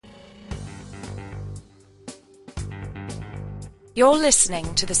You're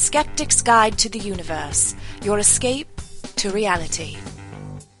listening to the Skeptics Guide to the Universe, your escape to reality.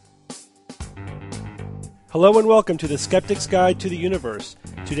 Hello and welcome to the Skeptics Guide to the Universe.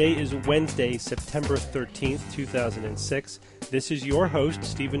 Today is Wednesday, September 13th, 2006. This is your host,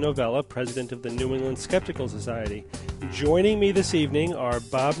 Stephen Novella, president of the New England Skeptical Society. Joining me this evening are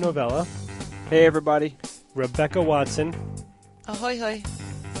Bob Novella. Hey, everybody. Rebecca Watson. Ahoy, hoy.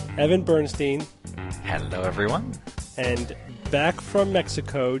 Evan Bernstein. Hello, everyone. And back from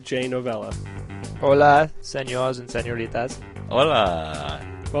Mexico, Jay Novella. Hola, señores and señoritas. Hola.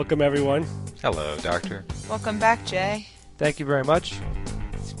 Welcome, everyone. Hello, Doctor. Welcome back, Jay. Thank you very much.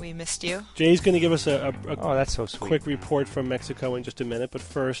 We missed you. Jay's going to give us oh, that's so sweet. Quick report from Mexico in just a minute, but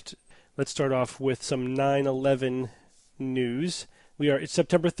first, let's start off with some 9/11 news. It's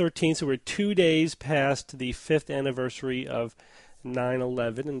September 13th, so we're 2 days past the 5th anniversary of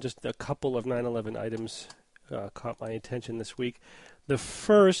 9/11, and just a couple of 9/11 items caught my attention this week. The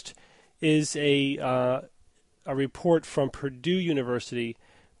first is a report from Purdue University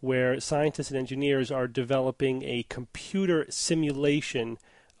where scientists and engineers are developing a computer simulation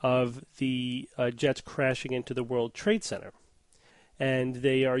of the jets crashing into the World Trade Center. And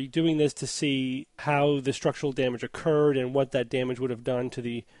they are doing this to see how the structural damage occurred and what that damage would have done to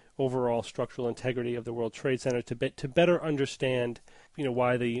the overall structural integrity of the World Trade Center to better understand,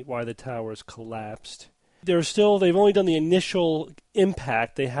 why the towers collapsed. They've only done the initial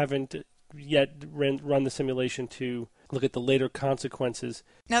impact. They haven't yet run the simulation to look at the later consequences.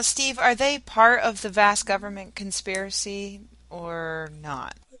 Now, Steve, are they part of the vast government conspiracy or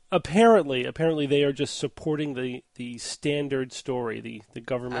not? Apparently they are just supporting the standard story, the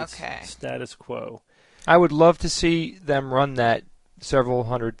government's status quo. I would love to see them run that several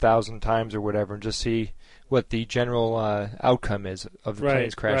 100,000 times or whatever and just see what the general outcome is of the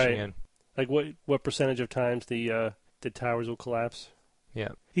planes crashing in. Like what percentage of times the towers will collapse? Yeah.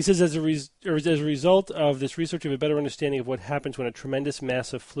 He says as a result of this research, we have a better understanding of what happens when a tremendous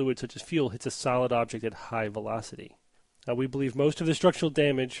mass of fluid such as fuel hits a solid object at high velocity. We believe most of the structural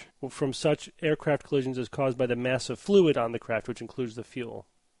damage from such aircraft collisions is caused by the mass of fluid on the craft, which includes the fuel.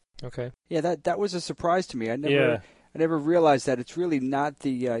 Okay. Yeah, that was a surprise to me. I never realized that it's really not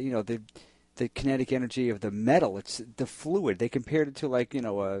the kinetic energy of the metal. It's the fluid. They compared it to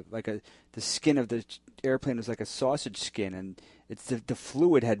the skin of the airplane was like a sausage skin, and it's the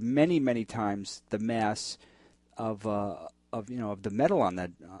fluid had many times the mass of the metal on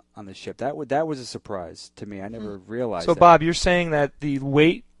the ship. That was a surprise to me. I never realized. So, that. Bob, you're saying that the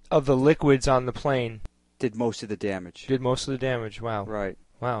weight of the liquids on the plane did most of the damage. Wow. Right.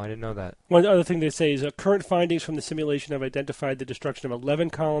 Wow, I didn't know that. One other thing they say is current findings from the simulation have identified the destruction of 11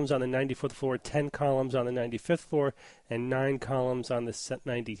 columns on the 94th floor, 10 columns on the 95th floor, and 9 columns on the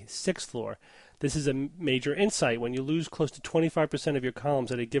 96th floor. This is a major insight. When you lose close to 25% of your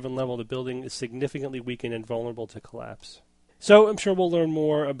columns at a given level, the building is significantly weakened and vulnerable to collapse. So I'm sure we'll learn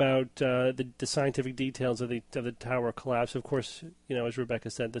more about the scientific details of the tower collapse. Of course, as Rebecca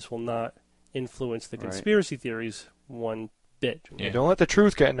said, this will not influence the conspiracy theories one bit. Yeah. Don't let the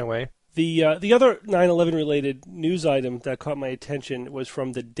truth get in the way. The other 9/11 related news item that caught my attention was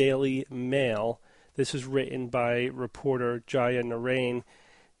from the Daily Mail. This was written by reporter Jaya Narain,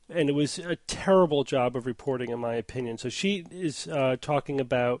 and it was a terrible job of reporting, in my opinion. So she is talking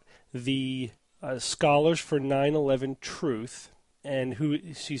about the Scholars for 9/11 Truth, and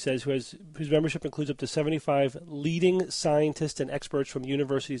whose membership includes up to 75 leading scientists and experts from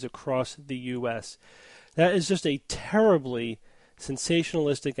universities across the U.S. That is just a terribly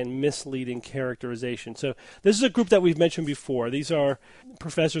sensationalistic and misleading characterization. So this is a group that we've mentioned before. These are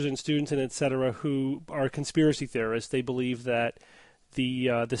professors and students and et cetera who are conspiracy theorists. They believe that the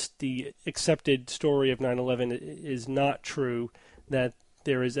accepted story of 9/11 is not true, that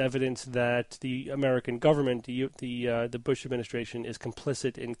there is evidence that the American government, the Bush administration, is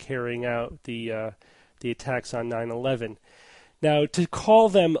complicit in carrying out the attacks on 9/11. Now, to call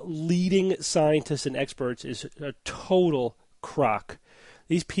them leading scientists and experts is a total crock.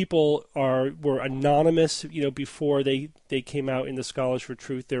 These people were anonymous, before they came out in the Scholars for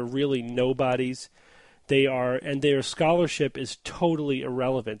Truth. They're really nobodies. And their scholarship is totally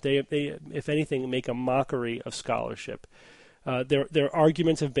irrelevant. They, if anything, make a mockery of scholarship. Their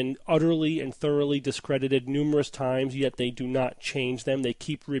arguments have been utterly and thoroughly discredited numerous times, yet they do not change them. They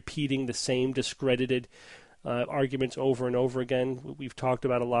keep repeating the same discredited arguments over and over again. We've talked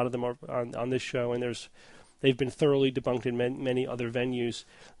about a lot of them on this show, and they've been thoroughly debunked in many other venues.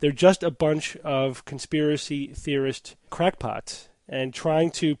 They're just a bunch of conspiracy theorist crackpots and trying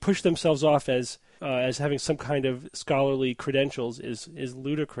to push themselves off as having some kind of scholarly credentials is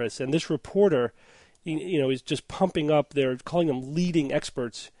ludicrous. And this reporter is just pumping up. They're calling them leading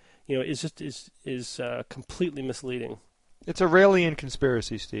experts. Is completely misleading. It's a Raelian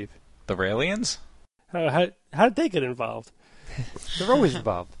conspiracy, Steve. The Raelians? How did they get involved? They're always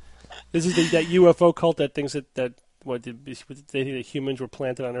involved. This is that UFO cult that thinks that they think that humans were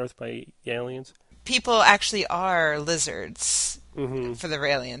planted on Earth by aliens. People actually are lizards Mm-hmm. for the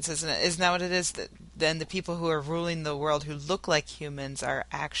Raelians, isn't it? Isn't that what it is? Then the people who are ruling the world who look like humans are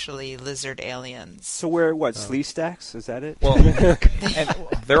actually lizard aliens. So we're sleeve stacks? Is that it? Well, and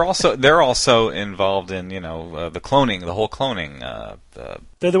they're also involved in the cloning, the whole cloning.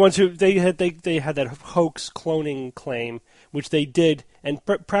 They're the ones who they had that hoax cloning claim, which they did and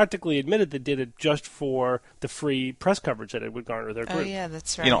practically admitted they did it just for the free press coverage that it would garner their group. Oh yeah,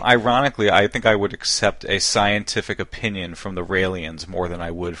 that's right. Ironically, I think I would accept a scientific opinion from the Raelians more than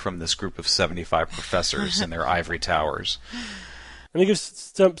I would from this group of 75 professors in their ivory towers. Let me give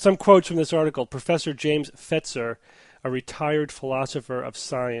some quotes from this article. Professor James Fetzer, a retired philosopher of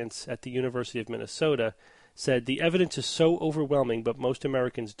science at the University of Minnesota, said, "The evidence is so overwhelming, but most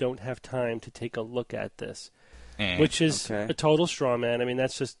Americans don't have time to take a look at this." Which is a total straw man. I mean,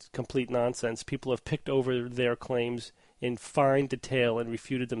 that's just complete nonsense. People have picked over their claims in fine detail and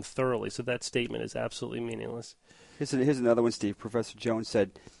refuted them thoroughly, so that statement is absolutely meaningless. Here's another one, Steve. Professor Jones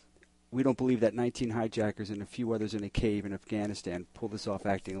said, "We don't believe that 19 hijackers and a few others in a cave in Afghanistan pulled this off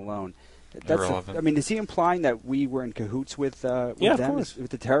acting alone." Is he implying that we were in cahoots with them, with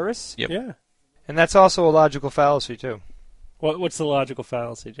the terrorists? Yep. Yeah. And that's also a logical fallacy, too. What's the logical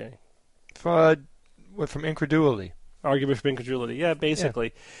fallacy, Jay? From incredulity. Argument from incredulity. Yeah,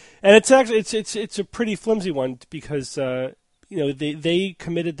 basically. Yeah. And it's actually it's a pretty flimsy one because they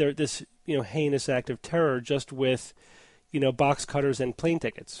committed this heinous act of terror just with box cutters and plane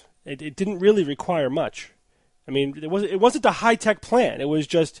tickets. It didn't really require much. I mean, it wasn't a high-tech plan. It was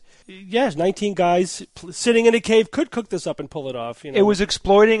just 19 guys sitting in a cave could cook this up and pull it off. It was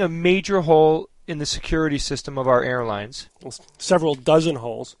exploiting a major hole in the security system of our airlines. Several dozen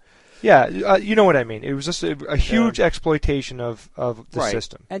holes. Yeah, you know what I mean. It was just a huge exploitation of the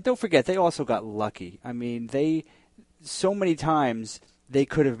system. And don't forget, they also got lucky. I mean, so many times they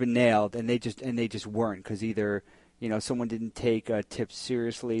could have been nailed, and they just weren't, because either someone didn't take tips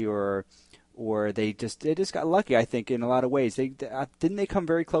seriously, or they just got lucky. I think in a lot of ways, didn't they come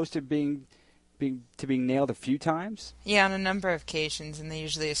very close to being nailed a few times? Yeah, on a number of occasions, and they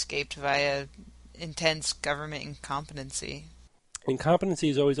usually escaped via intense government incompetency. Incompetency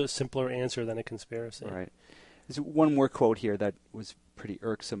is always a simpler answer than a conspiracy. Right. There's one more quote here that was pretty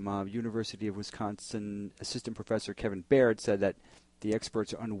irksome. University of Wisconsin assistant professor Kevin Baird said that the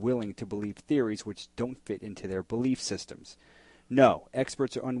experts are unwilling to believe theories which don't fit into their belief systems. No,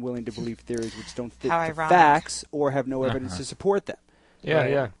 experts are unwilling to believe theories which don't fit the facts or have no evidence to support them.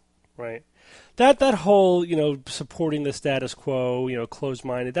 Yeah. Right. That whole, supporting the status quo,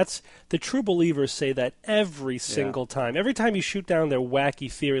 closed-minded, that's the true believers say that every single time. Every time you shoot down their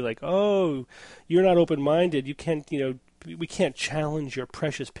wacky theory like, oh, you're not open-minded, you can't, we can't challenge your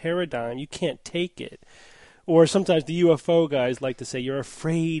precious paradigm, you can't take it. Or sometimes the UFO guys like to say, you're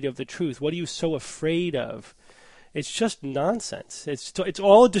afraid of the truth. What are you so afraid of? It's just nonsense. It's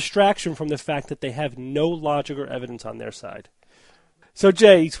all a distraction from the fact that they have no logic or evidence on their side. So,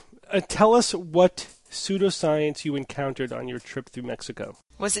 Jay, tell us what pseudoscience you encountered on your trip through Mexico.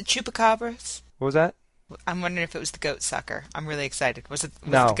 Was it chupacabras? What was that? I'm wondering if it was the goat sucker. I'm really excited. Was it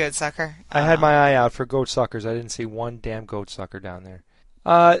No. the goat sucker? I had my eye out for goat suckers. I didn't see one damn goat sucker down there.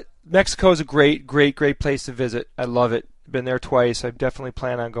 Mexico is a great, great, great place to visit. I love it. Been there twice. I definitely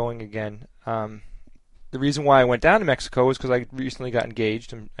plan on going again. The reason why I went down to Mexico was because I recently got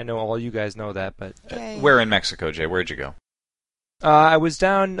engaged, and I know all you guys know that. But where in Mexico, Jay? Where'd you go? I was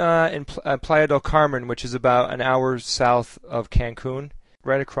down in Playa del Carmen, which is about an hour south of Cancun,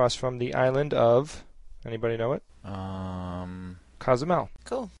 right across from the island of, anybody know it? Cozumel.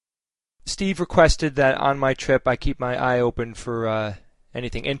 Cool. Steve requested that on my trip I keep my eye open for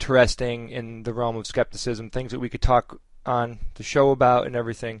anything interesting in the realm of skepticism, things that we could talk on the show about and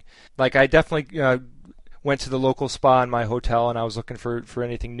everything. Like, I definitely went to the local spa in my hotel, and I was looking for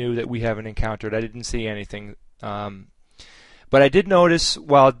anything new that we haven't encountered. I didn't see anything. But I did notice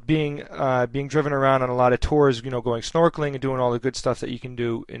while being driven around on a lot of tours, going snorkeling and doing all the good stuff that you can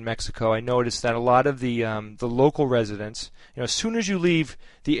do in Mexico, I noticed that a lot of the local residents, as soon as you leave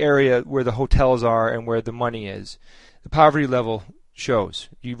the area where the hotels are and where the money is, the poverty level shows.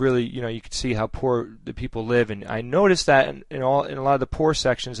 You really, you can see how poor the people live, and I noticed that in a lot of the poor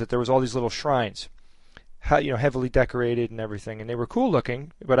sections that there was all these little shrines. heavily decorated and everything, and they were cool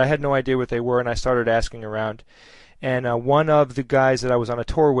looking, but I had no idea what they were, and I started asking around. And one of the guys that I was on a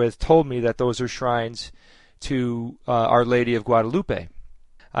tour with told me that those are shrines to Our Lady of Guadalupe.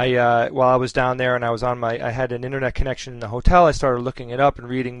 While I was down there and I had an internet connection in the hotel, I started looking it up and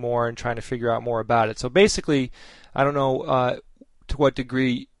reading more and trying to figure out more about it. So basically, I don't know to what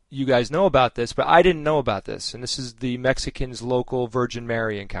degree you guys know about this, but I didn't know about this, and this is the Mexicans' local Virgin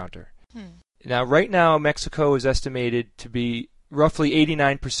Mary encounter. Now, right now, Mexico is estimated to be roughly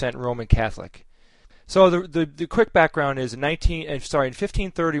 89% Roman Catholic. So the quick background is in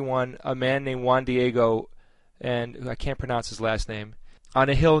 1531, a man named Juan Diego, and I can't pronounce his last name, on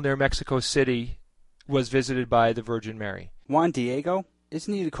a hill near Mexico City, was visited by the Virgin Mary. Juan Diego?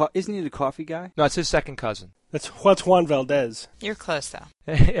 Isn't he the coffee guy? No, it's his second cousin. That's Juan Valdez. You're close, though.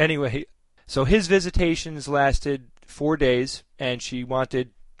 Anyway, so his visitations lasted 4 days, and she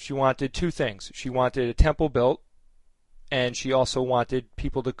wanted two things. She wanted a temple built, and she also wanted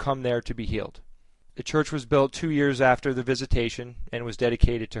people to come there to be healed. The church was built 2 years after the visitation and was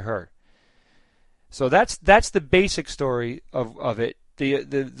dedicated to her. So that's the basic story of it.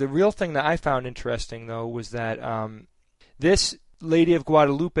 The real thing that I found interesting, though, was that this Lady of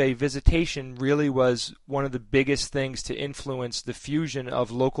Guadalupe visitation really was one of the biggest things to influence the fusion of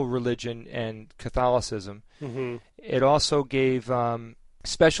local religion and Catholicism. Mm-hmm. It also gave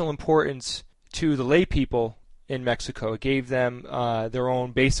special importance to the lay people in Mexico. It gave them their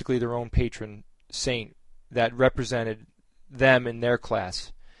own patron saint that represented them in their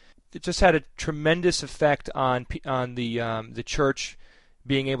class. It just had a tremendous effect on the church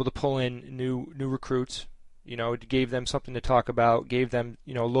being able to pull in new recruits. It gave them something to talk about, gave them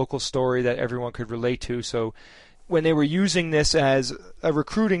a local story that everyone could relate to. So when they were using this as a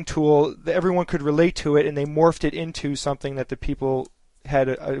recruiting tool, everyone could relate to it, and they morphed it into something that the people had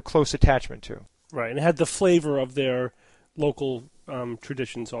a close attachment to. Right, and it had the flavor of their local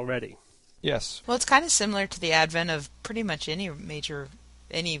traditions already. Yes. Well, it's kind of similar to the advent of pretty much any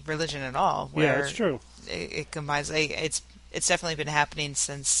religion at all. Where yeah, it's true. It combines. It's definitely been happening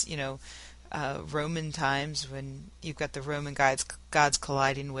since Roman times, when you've got the Roman gods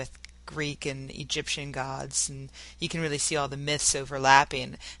colliding with Greek and Egyptian gods, and you can really see all the myths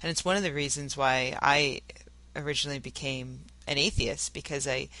overlapping. And it's one of the reasons why I originally became an atheist, because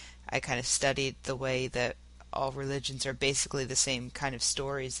I kind of studied the way that all religions are basically the same kind of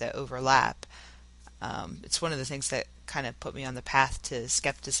stories that overlap. It's one of the things that kind of put me on the path to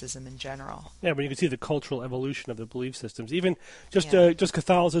skepticism in general. Yeah, but you can see the cultural evolution of the belief systems. Even just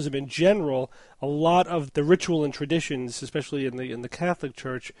Catholicism in general, a lot of the ritual and traditions, especially in the Catholic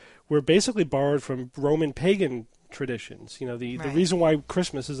Church, were basically borrowed from Roman pagan traditions. The reason why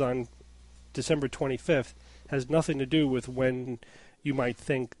Christmas is on December 25th has nothing to do with when you might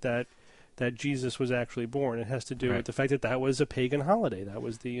think that Jesus was actually born. It has to do with the fact that was a pagan holiday. That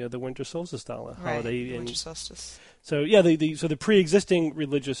was the winter solstice holiday. Winter solstice. So the pre-existing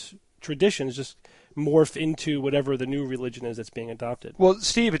religious traditions just morph into whatever the new religion is that's being adopted. Well,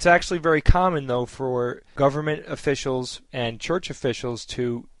 Steve, it's actually very common, though, for government officials and church officials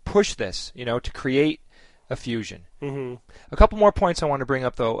to push this, to create a fusion. Mm-hmm. A couple more points I want to bring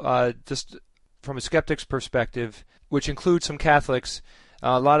up, though, just from a skeptic's perspective, which includes some Catholics.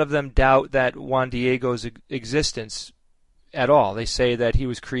 A lot of them doubt that Juan Diego's existence at all. They say that he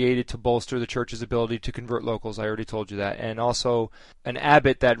was created to bolster the church's ability to convert locals. I already told you that. And also, an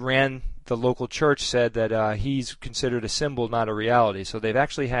abbot that ran the local church said that he's considered a symbol, not a reality. So they've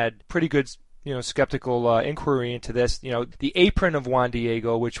actually had pretty good, skeptical inquiry into this. The apron of Juan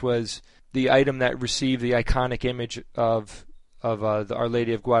Diego, which was the item that received the iconic image of Our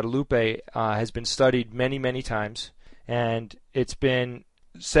Lady of Guadalupe, has been studied many, many times. And it's been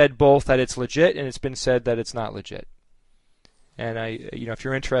said both that it's legit, and it's been said that it's not legit. And if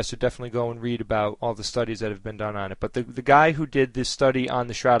you're interested, definitely go and read about all the studies that have been done on it. But the guy who did this study on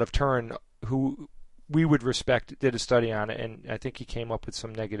the Shroud of Turin, who we would respect, did a study on it, and I think he came up with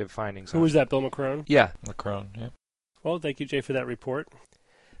some negative findings. Who was that, Bill McCrone? Yeah. McCrone, yeah. Well, thank you, Jay, for that report.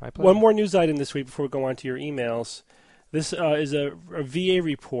 My pleasure. One more news item this week before we go on to your emails. This is a VA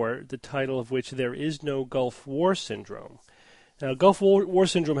report, the title of which, There Is No Gulf War Syndrome. Now, Gulf War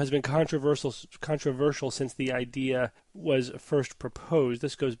Syndrome has been controversial since the idea was first proposed.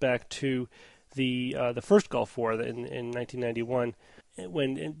 This goes back to the first Gulf War in 1991,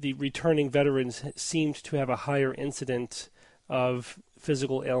 when the returning veterans seemed to have a higher incidence of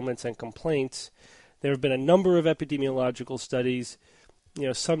physical ailments and complaints. There have been a number of epidemiological studies,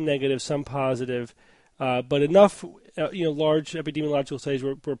 some negative, some positive, but enough, large epidemiological studies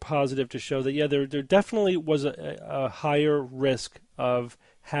were positive to show that, there definitely was a higher risk of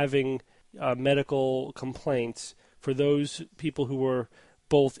having medical complaints for those people who were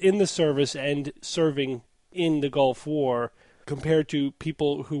both in the service and serving in the Gulf War compared to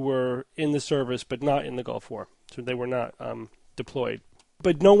people who were in the service but not in the Gulf War. So they were not deployed.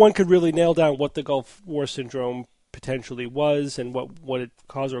 But no one could really nail down what the Gulf War syndrome potentially was and what its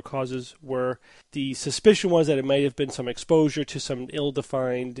cause or causes were. The suspicion was that it might have been some exposure to some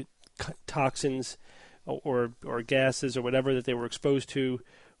ill-defined toxins or gases or whatever that they were exposed to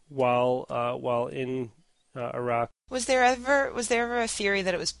while in Iraq. Was there ever a theory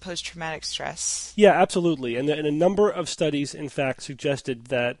that it was post-traumatic stress? Yeah, absolutely. And a number of studies, in fact, suggested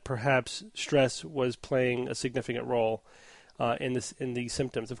that perhaps stress was playing a significant role in these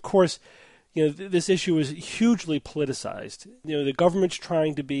symptoms. Of course, this issue is hugely politicized. The government's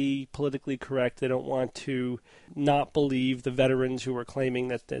trying to be politically correct. They don't want to not believe the veterans who are claiming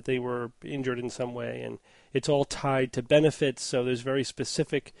that they were injured in some way, and it's all tied to benefits, so there's very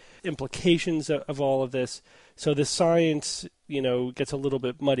specific implications of all of this. So the science, gets a little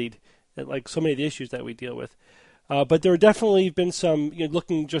bit muddied, like so many of the issues that we deal with. But there have definitely been some,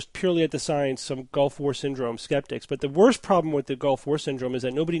 looking just purely at the science, some Gulf War syndrome skeptics. But the worst problem with the Gulf War syndrome is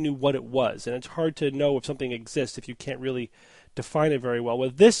that nobody knew what it was. And it's hard to know if something exists if you can't really define it very well. Well,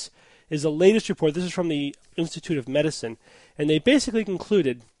 this is the latest report. This is from the Institute of Medicine. And they basically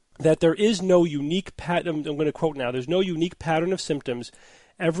concluded that there is no unique pattern. I'm going to quote now. There's no unique pattern of symptoms.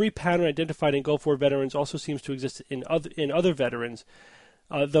 Every pattern identified in Gulf War veterans also seems to exist in other veterans.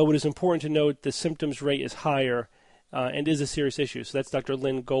 Though it is important to note the symptoms rate is higher and is a serious issue. So that's Dr.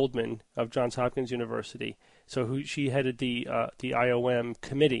 Lynn Goldman of Johns Hopkins University. So she headed the IOM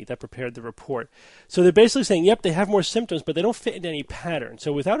committee that prepared the report. So they're basically saying, yep, they have more symptoms, but they don't fit into any pattern.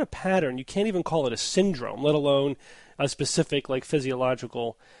 So without a pattern, you can't even call it a syndrome, let alone a specific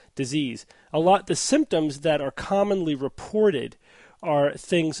physiological disease. The symptoms that are commonly reported are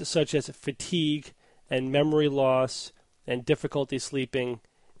things such as fatigue and memory loss and difficulty sleeping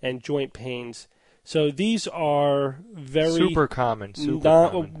and joint pains. So these are very super common.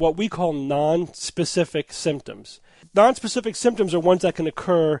 What we call non-specific symptoms. Non-specific symptoms are ones that can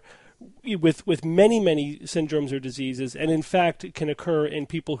occur with many, many syndromes or diseases, and in fact can occur in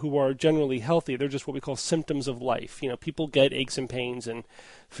people who are generally healthy. They're just what we call symptoms of life. People get aches and pains and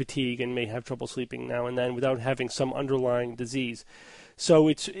fatigue and may have trouble sleeping now and then without having some underlying disease.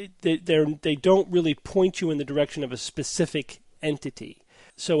 So they don't really point you in the direction of a specific entity.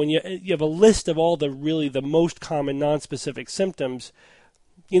 So when you have a list of all the most common non-specific symptoms,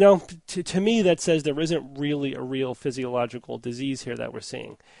 to me that says there isn't really a real physiological disease here that we're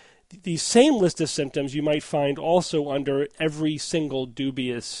seeing. The same list of symptoms you might find also under every single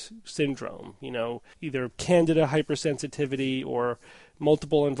dubious syndrome, either candida hypersensitivity or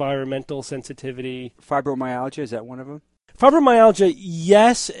multiple environmental sensitivity. Fibromyalgia, is that one of them? Fibromyalgia,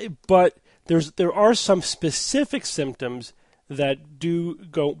 yes, but there are some specific symptoms that do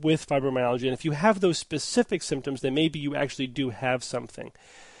go with fibromyalgia. And if you have those specific symptoms, then maybe you actually do have something.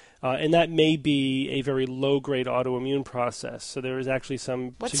 And that may be a very low-grade autoimmune process. So there is actually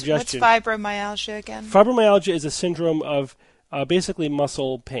some suggestion. What's fibromyalgia again? Fibromyalgia is a syndrome of basically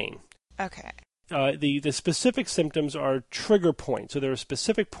muscle pain. Okay. The specific symptoms are trigger points. So there are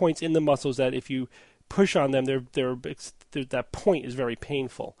specific points in the muscles that if you push on them, that point is very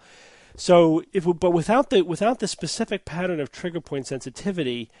painful. So, but without the specific pattern of trigger point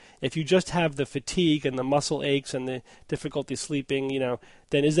sensitivity, if you just have the fatigue and the muscle aches and the difficulty sleeping,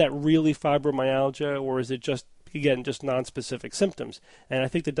 then is that really fibromyalgia, or is it just non-specific symptoms? And I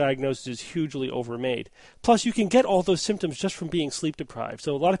think the diagnosis is hugely overmade. Plus, you can get all those symptoms just from being sleep deprived.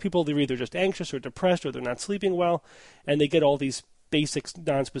 So a lot of people, they're either just anxious or depressed or they're not sleeping well, and they get all these basic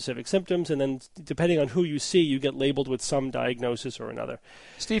non-specific symptoms, and then depending on who you see, you get labeled with some diagnosis or another.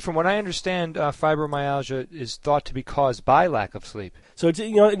 Steve, from what I understand, fibromyalgia is thought to be caused by lack of sleep. So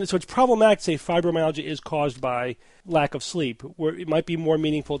it's problematic to say fibromyalgia is caused by lack of sleep, where it might be more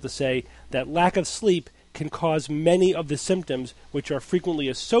meaningful to say that lack of sleep can cause many of the symptoms which are frequently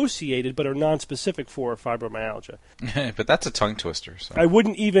associated but are non-specific for fibromyalgia. But that's a tongue twister. So. I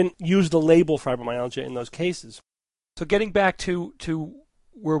wouldn't even use the label fibromyalgia in those cases. So getting back to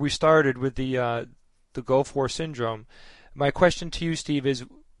where we started with the Gulf War syndrome, my question to you, Steve, is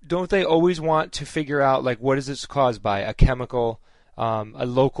don't they always want to figure out what is this caused by? A chemical, a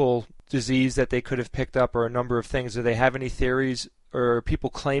local disease that they could have picked up, or a number of things? Do they have any theories or people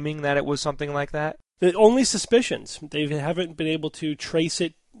claiming that it was something like that? The only suspicions. They haven't been able to trace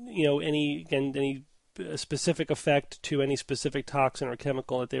it, any a specific effect to any specific toxin or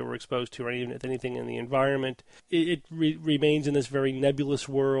chemical that they were exposed to, or even anything in the environment. It remains in this very nebulous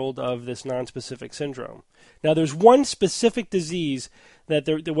world of this nonspecific syndrome. Now, there's one specific disease that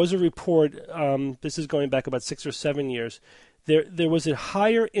there was a report, this is going back about 6 or 7 years, there was a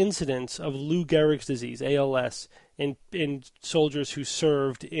higher incidence of Lou Gehrig's disease, ALS, in soldiers who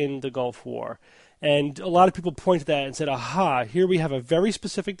served in the Gulf War. And a lot of people pointed to that and said, aha, here we have a very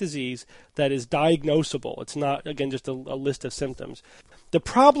specific disease that is diagnosable. It's not, again, just a list of symptoms. The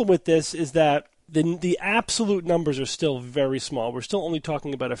problem with this is that the absolute numbers are still very small. We're still only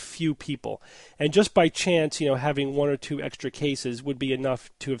talking about a few people. And just by chance, having 1 or 2 extra cases would be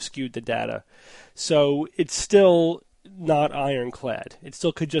enough to have skewed the data. So it's still not ironclad. It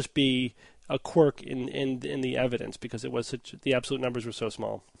still could just be a quirk in the evidence because the absolute numbers were so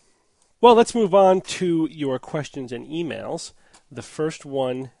small. Well, let's move on to your questions and emails. The first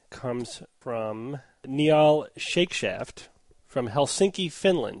one comes from Niall Shakeshaft from Helsinki,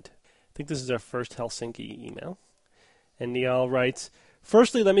 Finland. I think this is our first Helsinki email. And Niall writes,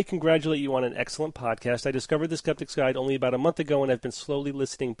 firstly, let me congratulate you on an excellent podcast. I discovered the Skeptics Guide only about a month ago, and I've been slowly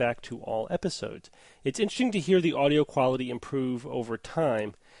listening back to all episodes. It's interesting to hear the audio quality improve over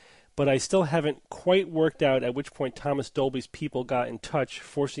time, but I still haven't quite worked out at which point Thomas Dolby's people got in touch,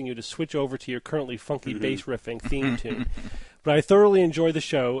 forcing you to switch over to your currently funky bass riffing theme tune. But I thoroughly enjoy the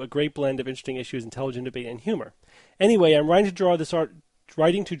show, a great blend of interesting issues, intelligent debate, and humor. Anyway, I'm writing to draw this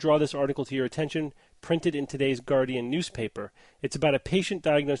article to your attention, printed in today's Guardian newspaper. It's about a patient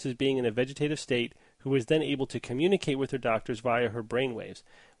diagnosed as being in a vegetative state who was then able to communicate with her doctors via her brainwaves.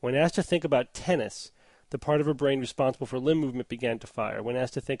 When asked to think about tennis, the part of her brain responsible for limb movement began to fire. When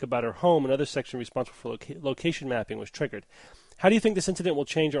asked to think about her home, another section responsible for location mapping was triggered. How do you think this incident will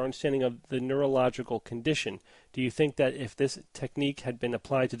change our understanding of the neurological condition? Do you think that if this technique had been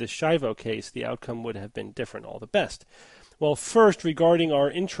applied to this Shivo case, the outcome would have been different? All the best. Well, first, regarding our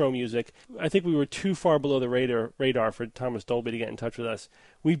intro music, I think we were too far below the radar for Thomas Dolby to get in touch with us.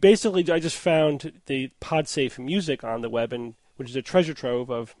 I just found the PodSafe music on the web, which is a treasure trove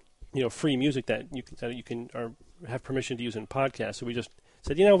of free music that you can or have permission to use in podcasts. So we just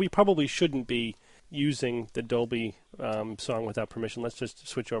said, we probably shouldn't be using the Dolby song without permission. Let's just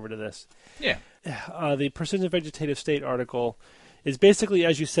switch over to this. Yeah. The persistent vegetative state article is basically,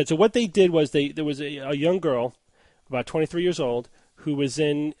 as you said. So what they did was there was a young girl, about 23 years old, who was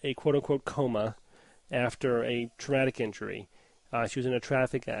in a quote-unquote coma after a traumatic injury. She was in a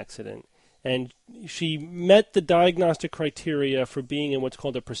traffic accident. And she met the diagnostic criteria for being in what's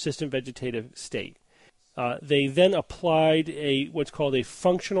called a persistent vegetative state. They then applied what's called a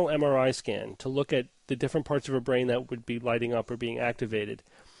functional MRI scan to look at the different parts of her brain that would be lighting up or being activated.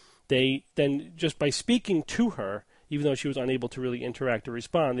 They then, just by speaking to her, even though she was unable to really interact or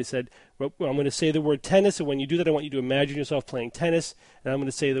respond, they said, well, I'm going to say the word tennis, and when you do that, I want you to imagine yourself playing tennis, and I'm going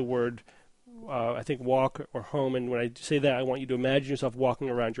to say the word, I think, walk or home, and when I say that, I want you to imagine yourself walking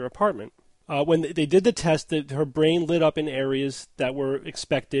around your apartment. When they did the test, her brain lit up in areas that were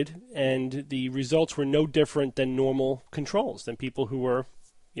expected, and the results were no different than normal controls, than people who were,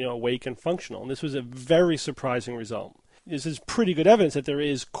 awake and functional. And this was a very surprising result. This is pretty good evidence that there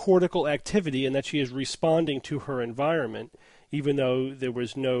is cortical activity and that she is responding to her environment, even though there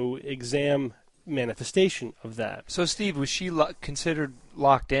was no exam manifestation of that. So, Steve, was she considered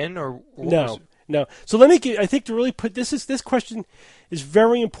locked in, or No. So let me I think to really put this question is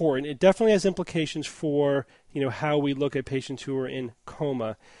very important. It definitely has implications for how we look at patients who are in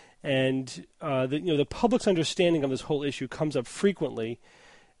coma, and the public's understanding of this whole issue comes up frequently.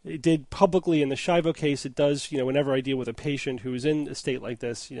 It did publicly in the Shivo case. It does, whenever I deal with a patient who is in a state like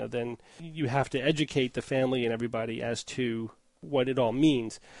this, then you have to educate the family and everybody as to what it all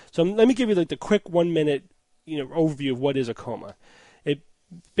means. So let me give you the quick 1 minute overview of what is a coma. It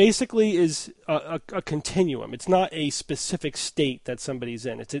basically is a continuum. It's not a specific state that somebody's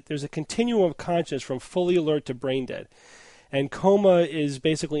in. There's a continuum of consciousness from fully alert to brain dead. And coma is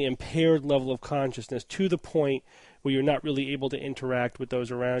basically impaired level of consciousness to the point where you're not really able to interact with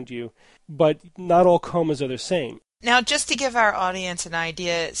those around you. But not all comas are the same. Now, just to give our audience an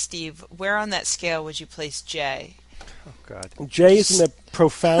idea, Steve, where on that scale would you place Jay? Oh, God. Jay is in the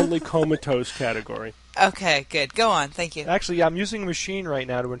profoundly comatose category. Okay, good. Go on. Thank you. Actually, I'm using a machine right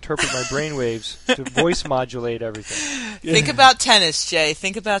now to interpret my brainwaves to voice modulate everything. Think about tennis, Jay.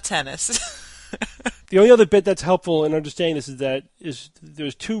 Think about tennis. The only other bit that's helpful in understanding this is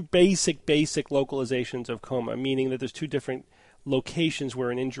there's two basic localizations of coma, meaning that there's two different locations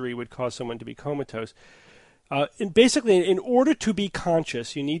where an injury would cause someone to be comatose. And basically, in order to be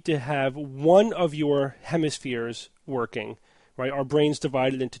conscious, you need to have one of your hemispheres working, right? Our brain's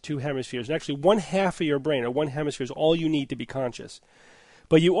divided into two hemispheres. And actually, one half of your brain, or one hemisphere, is all you need to be conscious.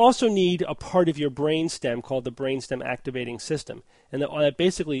 But you also need a part of your brainstem called the brainstem activating system, and that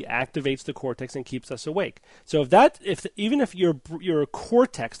basically activates the cortex and keeps us awake. So even if your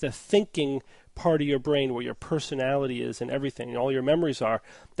cortex, the thinking part of your brain where your personality is and everything, and all your memories are,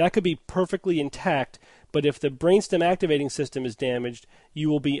 that could be perfectly intact. But if the brainstem activating system is damaged, you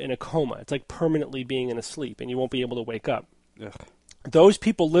will be in a coma. It's like permanently being in a sleep, and you won't be able to wake up. Ugh. Those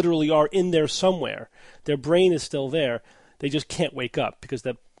people literally are in there somewhere. Their brain is still there. They just can't wake up because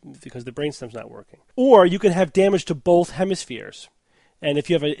the brainstem's not working. Or you can have damage to both hemispheres. And if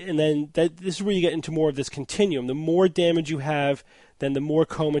you have this is where you get into more of this continuum. The more damage you have, then the more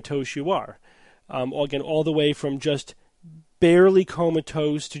comatose you are. Again, all the way from just barely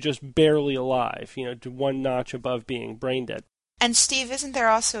comatose to just barely alive, to one notch above being brain dead. And Steve, isn't there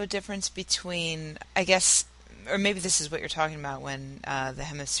also a difference between, I guess, or maybe this is what you're talking about when the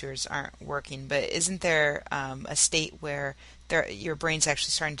hemispheres aren't working, but isn't there a state where your brain's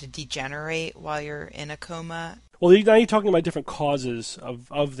actually starting to degenerate while you're in a coma? Well, now you're talking about different causes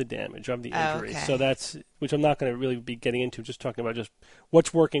of the damage, of the injury. Okay. So that's, which I'm not going to really be getting into, just talking about just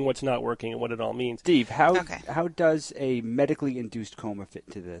what's working, what's not working, and what it all means. Steve, how does a medically induced coma fit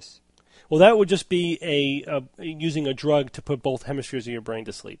into this? Well, that would just be using a drug to put both hemispheres of your brain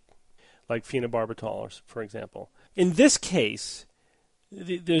to sleep, like phenobarbital, for example. In this case,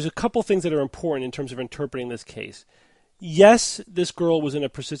 there's a couple things that are important in terms of interpreting this case. Yes, this girl was in a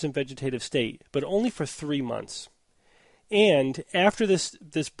persistent vegetative state, but only for 3 months. And after this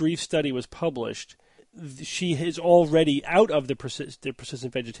brief study was published, she is already out of the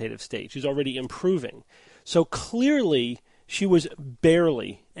persistent vegetative state. She's already improving. So clearly, she was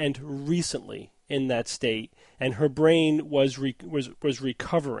barely and recently in that state, and her brain was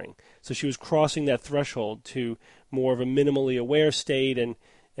recovering. So she was crossing that threshold to more of a minimally aware state and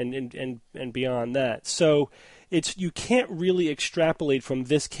beyond that. So you can't really extrapolate from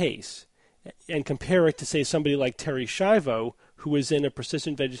this case and compare it to, say, somebody like Terry Schiavo, who was in a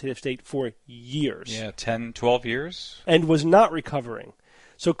persistent vegetative state for years. Yeah, 10, 12 years. And was not recovering.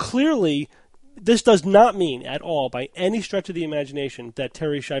 So clearly, this does not mean at all, by any stretch of the imagination, that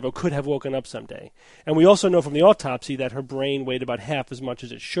Terry Schiavo could have woken up someday. And we also know from the autopsy that her brain weighed about half as much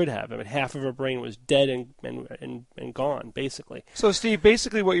as it should have. I mean, half of her brain was dead and gone, basically. So, Steve,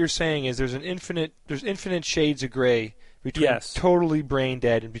 basically what you're saying is there's infinite shades of gray between totally brain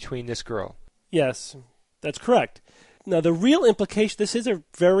dead and between this girl. Yes, that's correct. Now, the real implication, this is a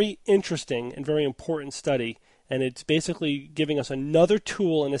very interesting and very important study, and it's basically giving us another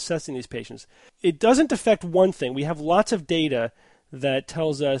tool in assessing these patients. It doesn't affect one thing. We have lots of data that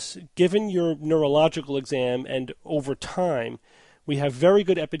tells us, given your neurological exam and over time, we have very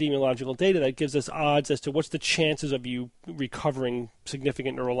good epidemiological data that gives us odds as to what's the chances of you recovering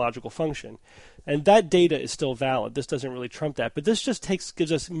significant neurological function. And that data is still valid. This doesn't really trump that. But this just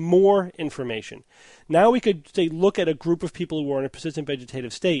gives us more information. Now we could, say, look at a group of people who are in a persistent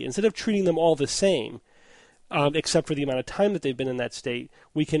vegetative state. Instead of treating them all the same, except for the amount of time that they've been in that state,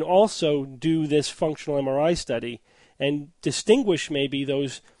 we can also do this functional MRI study and distinguish maybe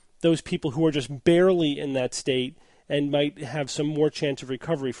those people who are just barely in that state and might have some more chance of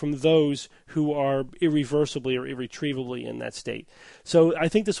recovery from those who are irreversibly or irretrievably in that state. So I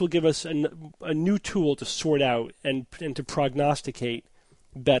think this will give us a new tool to sort out and to prognosticate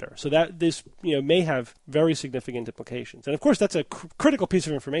better. So that this may have very significant implications. And of course, that's a critical piece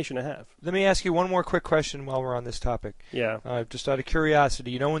of information to have. Let me ask you one more quick question while we're on this topic. Yeah. Just out of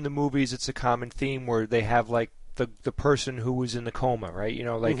curiosity, in the movies it's a common theme where they have like the person who was in the coma, right?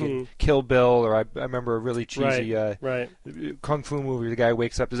 Like in Kill Bill, or I remember a really cheesy kung fu movie, the guy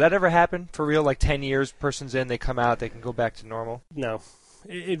wakes up. Does that ever happen for real? Like 10 years, person's in, they come out, they can go back to normal? No,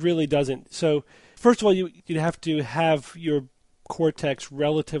 it really doesn't. So first of all, you'd have to have your cortex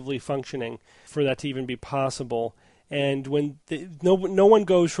relatively functioning for that to even be possible. And when no one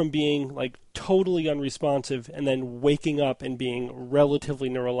goes from being like totally unresponsive and then waking up and being relatively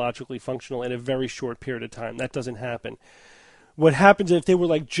neurologically functional in a very short period of time. That doesn't happen. What happens if they were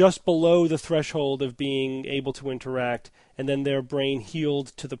like just below the threshold of being able to interact, and then their brain healed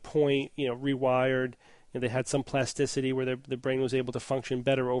to the point, rewired, they had some plasticity where the brain was able to function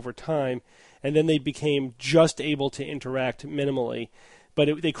better over time, and then they became just able to interact minimally,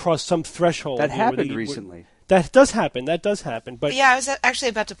 but they crossed some threshold. That happened recently. That does happen. But yeah, I was actually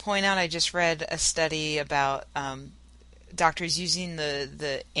about to point out, I just read a study about doctors using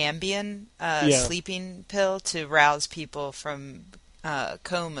the Ambien sleeping pill to rouse people from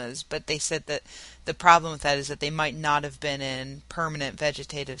comas, but they said that the problem with that is that they might not have been in permanent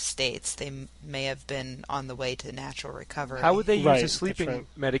vegetative states. They may have been on the way to natural recovery. How would they use Right, a sleeping that's right.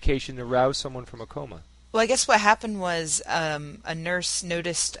 medication to rouse someone from a coma? Well, I guess what happened was a nurse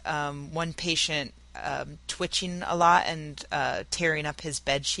noticed one patient twitching a lot and tearing up his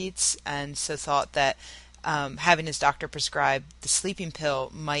bed sheets, and so thought that having his doctor prescribe the sleeping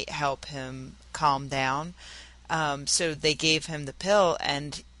pill might help him calm down. So they gave him the pill,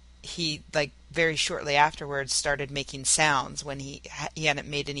 and he, like, very shortly afterwards started making sounds when he hadn't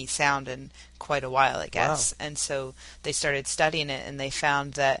made any sound in quite a while, I guess. Wow. And so they started studying it, and they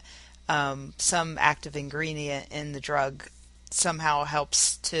found that some active ingredient in the drug somehow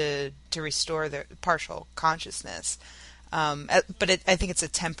helps to restore the partial consciousness. But I think it's a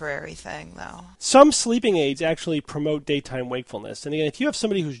temporary thing, though. Some sleeping aids actually promote daytime wakefulness. And again, if you have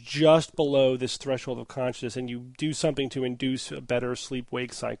somebody who's just below this threshold of consciousness and you do something to induce a better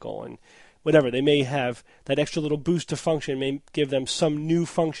sleep-wake cycle and whatever, they may have that extra little boost to function, may give them some new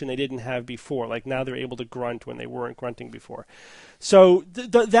function they didn't have before. Like now they're able to grunt when they weren't grunting before. So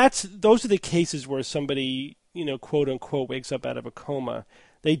those are the cases where somebody, quote unquote, wakes up out of a coma.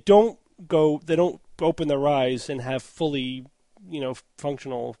 They don't open their eyes and have fully,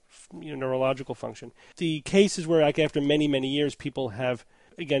 functional, neurological function. The cases where, like, after many, many years, people have,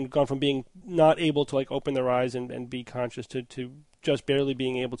 again, gone from being not able to, like, open their eyes and be conscious to just barely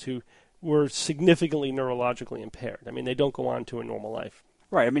being able to, were significantly neurologically impaired. I mean, they don't go on to a normal life.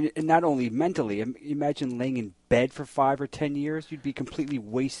 Right. I mean, and not only mentally. Imagine laying in bed for 5 or 10 years. You'd be completely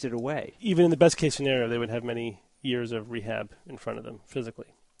wasted away. Even in the best case scenario, they would have many years of rehab in front of them physically.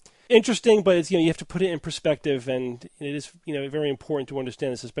 Interesting, but it's, you have to put it in perspective, and it is, very important to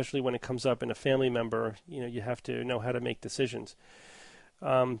understand this, especially when it comes up in a family member. You have to know how to make decisions.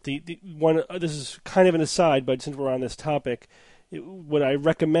 This is kind of an aside, but since we're on this topic, what I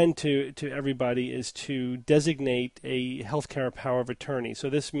recommend to everybody is to designate a healthcare power of attorney. So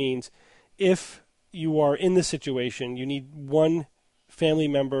this means if you are in this situation, you need one family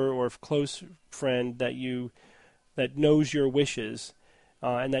member or close friend that knows your wishes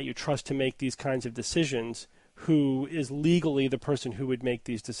and that you trust to make these kinds of decisions, who is legally the person who would make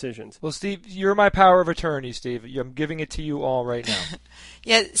these decisions. Well, Steve, you're my power of attorney, Steve. I'm giving it to you all right now.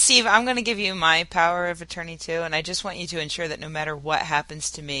 Yeah, Steve, I'm going to give you my power of attorney, too, and I just want you to ensure that no matter what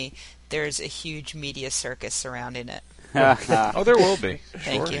happens to me, there's a huge media circus surrounding it. Oh, there will be.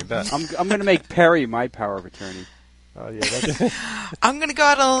 Thank Sure, you. bet. I'm going to make Perry my power of attorney. Oh, yeah, that's... I'm going to go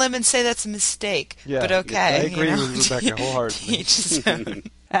out on a limb and say that's a mistake, but okay. I agree with Rebecca wholeheartedly.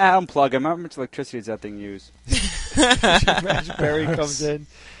 Unplug him. How much electricity does that thing use? Imagine Barry comes in.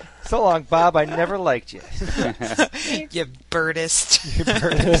 So long, Bob. I never liked you. You birdist.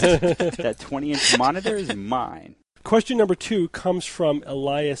 That 20-inch monitor is mine. Question number 2 comes from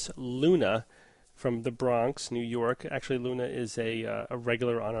Elias Luna from the Bronx, New York. Actually, Luna is a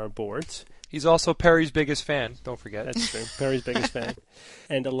regular on our boards. He's also Perry's biggest fan. Don't forget. That's true. Perry's biggest fan.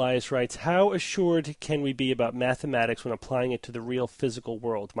 And Elias writes, how assured can we be about mathematics when applying it to the real physical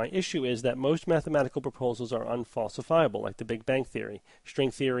world? My issue is that most mathematical proposals are unfalsifiable, like the Big Bang Theory, string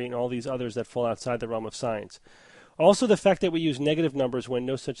theory, and all these others that fall outside the realm of science. Also, the fact that we use negative numbers when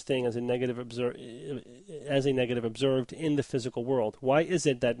no such thing as a negative observed in the physical world. Why is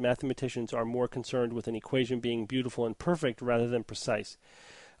it that mathematicians are more concerned with an equation being beautiful and perfect rather than precise?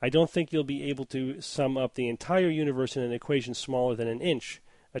 I don't think you'll be able to sum up the entire universe in an equation smaller than an inch,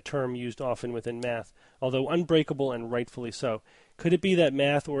 a term used often within math, although unbreakable and rightfully so. Could it be that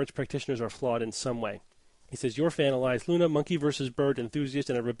math or its practitioners are flawed in some way? He says, your fan, Elias Luna, monkey versus bird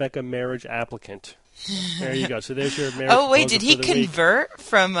enthusiast, and a Rebecca marriage applicant. There you go. So there's your marriage Oh, wait, proposal did he for the week. convert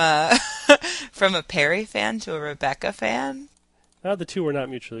from a Perry fan to a Rebecca fan? The two are not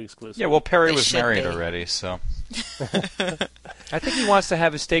mutually exclusive. Yeah, well, Perry They was should married be. already, so. I think he wants to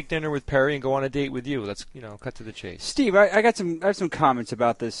have a steak dinner with Perry and go on a date with you. Let's, cut to the chase. Steve, I have some comments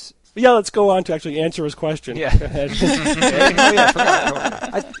about this. Yeah, let's go on to actually answer his question. Yeah. Go ahead.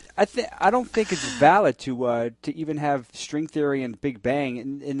 I don't think it's valid to even have string theory and Big Bang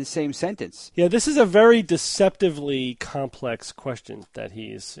in the same sentence. Yeah, this is a very deceptively complex question that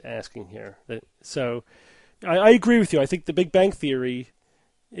he's asking here. So I agree with you. I think the Big Bang Theory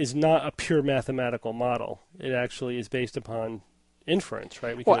is not a pure mathematical model. It actually is based upon inference,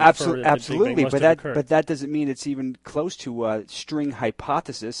 right? We can infer that the Big Bang must have occurred. But that doesn't mean it's even close to a string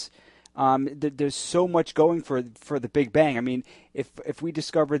hypothesis. There's so much going for the Big Bang. I mean, if we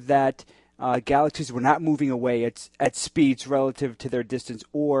discovered that galaxies were not moving away at speeds relative to their distance,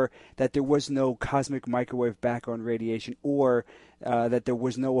 or that there was no cosmic microwave background radiation, or that there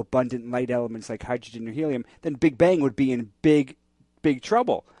was no abundant light elements like hydrogen or helium, then Big Bang would be in big big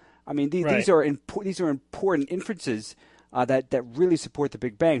trouble. I mean, Right. these are important inferences that really support the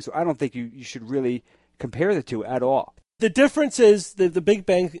Big Bang. So I don't think you should really compare the two at all. The difference is that the Big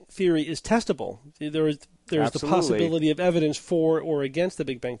Bang Theory is testable. There's the Absolutely. possibility of evidence for or against the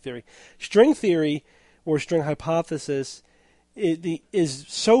Big Bang Theory. String theory or string hypothesis is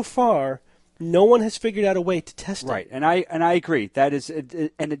so far no one has figured out a way to test it. Right, and I agree. That is,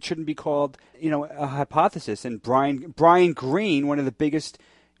 and it shouldn't be called a hypothesis. And Brian Greene, one of the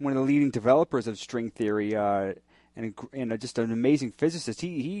leading developers of string theory, and just an amazing physicist, he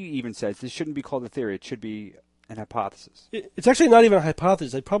even says this shouldn't be called a theory. It should be an hypothesis. It's actually not even a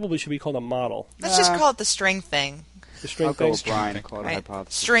hypothesis. It probably should be called a model. Let's just call it the string thing. The string I'll go thing. with Brian and call it a Right?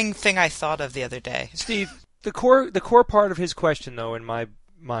 hypothesis. String thing I thought of the other day. Steve, the core part of his question, though, in my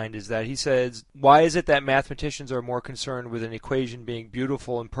mind, is that he says, why is it that mathematicians are more concerned with an equation being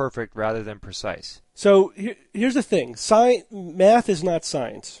beautiful and perfect rather than precise? So here's the thing. Math is not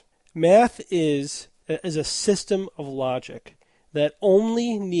science. Math is a system of logic that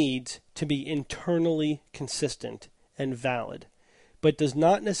only needs to be internally consistent and valid, but does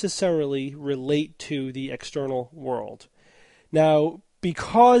not necessarily relate to the external world. Now,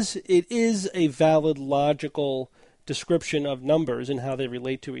 because it is a valid logical description of numbers and how they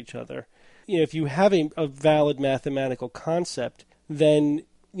relate to each other, if you have a valid mathematical concept, then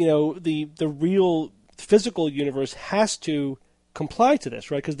the real physical universe has to comply to this,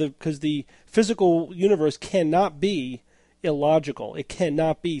 right? Because the physical universe cannot be illogical. It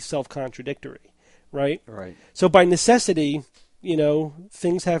cannot be self-contradictory, right? Right. So by necessity,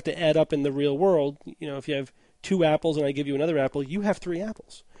 things have to add up in the real world. If you have 2 apples and I give you another apple, you have 3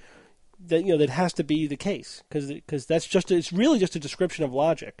 apples. That has to be the case because it's really just a description of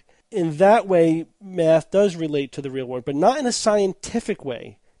logic. In that way, math does relate to the real world, but not in a scientific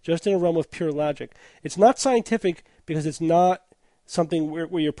way, just in a realm of pure logic. It's not scientific because it's not something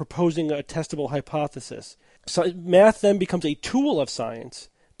where you're proposing a testable hypothesis. So math then becomes a tool of science,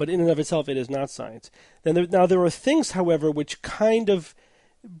 but in and of itself, it is not science. Now there are things, however, which kind of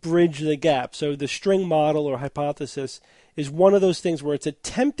bridge the gap. So the string model or hypothesis is one of those things where it's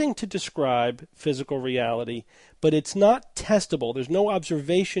attempting to describe physical reality, but it's not testable. There's no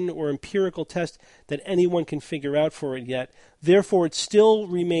observation or empirical test that anyone can figure out for it yet. Therefore, it still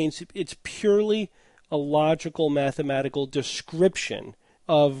remains, it's purely a logical mathematical description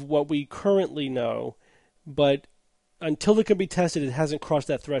of what we currently know, but until it can be tested, it hasn't crossed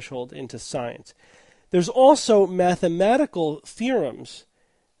that threshold into science. There's also mathematical theorems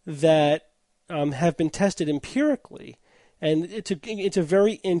that have been tested empirically, and it's a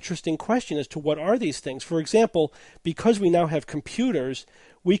very interesting question as to what are these things. For example, because we now have computers,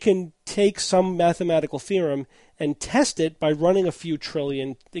 we can take some mathematical theorem and test it by running a few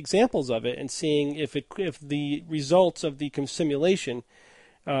trillion examples of it and seeing if the results of the simulation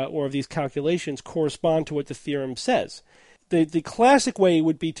or of these calculations correspond to what the theorem says. The classic way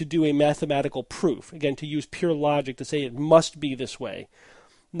would be to do a mathematical proof, again, to use pure logic to say it must be this way.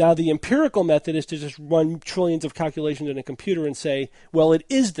 Now, the empirical method is to just run trillions of calculations in a computer and say, well, it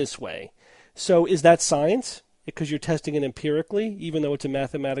is this way. So is that science? Because you're testing it empirically, even though it's a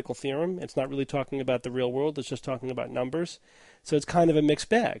mathematical theorem. It's not really talking about the real world. It's just talking about numbers. So it's kind of a mixed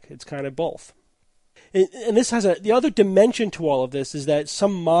bag. It's kind of both. And this has the other dimension to all of this is that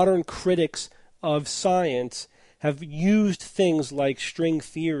some modern critics of science have used things like string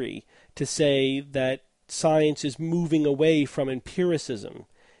theory to say that science is moving away from empiricism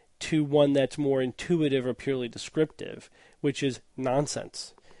to one that's more intuitive or purely descriptive, which is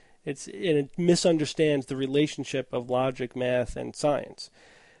nonsense. It misunderstands the relationship of logic, math, and science.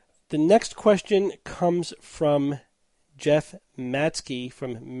 The next question comes from Jeff Matsky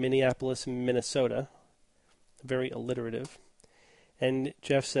from Minneapolis, Minnesota. Very alliterative. And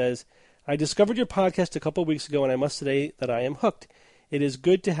Jeff says, I discovered your podcast a couple of weeks ago, and I must say that I am hooked. It is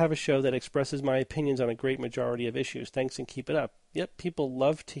good to have a show that expresses my opinions on a great majority of issues. Thanks and keep it up. Yep, people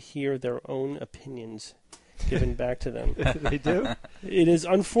love to hear their own opinions given back to them. They do? It is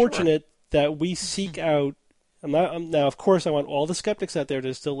unfortunate that we seek out... now, of course, I want all the skeptics out there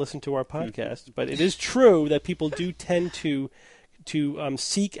to still listen to our podcast, but it is true that people do tend to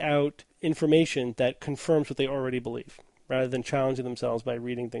seek out information that confirms what they already believe, rather than challenging themselves by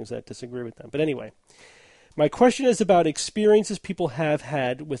reading things that disagree with them. But anyway... My question is about experiences people have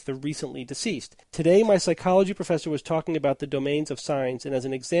had with the recently deceased. Today, my psychology professor was talking about the domains of science, and as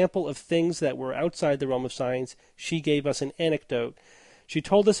an example of things that were outside the realm of science, she gave us an anecdote. She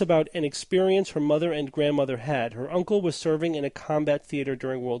told us about an experience her mother and grandmother had. Her uncle was serving in a combat theater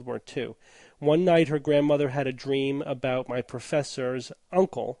during World War II. One night, her grandmother had a dream about my professor's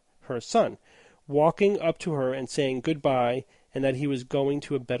uncle, her son, walking up to her and saying goodbye and that he was going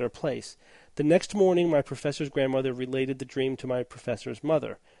to a better place. The next morning, my professor's grandmother related the dream to my professor's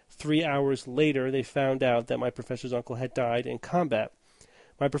mother. 3 hours later, they found out that my professor's uncle had died in combat.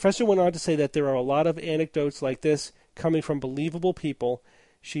 My professor went on to say that there are a lot of anecdotes like this coming from believable people.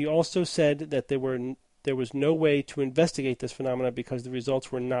 She also said that there was no way to investigate this phenomenon because the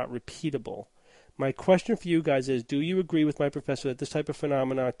results were not repeatable. My question for you guys is, do you agree with my professor that this type of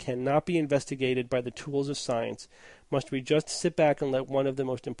phenomena cannot be investigated by the tools of science? Must we just sit back and let one of the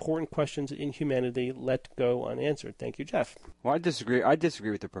most important questions in humanity let go unanswered? Thank you, Jeff. Well, I disagree. I disagree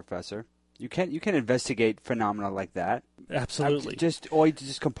with the professor. You can't investigate phenomena like that. Absolutely. You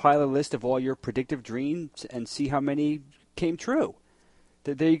just compile a list of all your predictive dreams and see how many came true.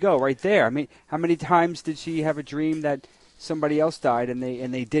 There you go, right there. I mean, how many times did she have a dream that somebody else died and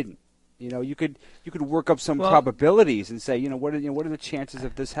they didn't? You could work up some probabilities and say, what are the chances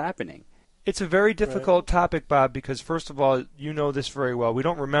of this happening? It's a very difficult topic, Bob, because first of all, you know this very well. We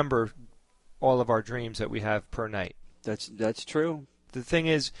don't remember all of our dreams that we have per night. That's true. The thing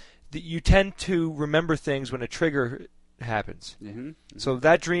is, you tend to remember things when a trigger happens. Mm-hmm. So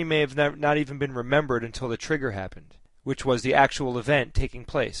that dream may have not even been remembered until the trigger happened, which was the actual event taking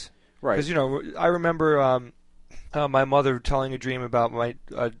place. Right. Because I remember my mother telling a dream about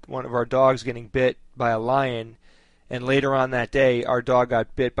one of our dogs getting bit by a lion, and later on that day, our dog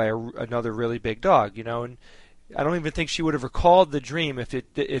got bit by another really big dog. And I don't even think she would have recalled the dream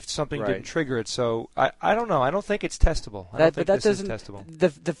if something didn't trigger it. So I don't know. I don't think it's testable. I don't think this is testable.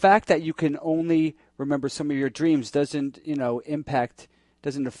 The fact that you can only remember some of your dreams doesn't affect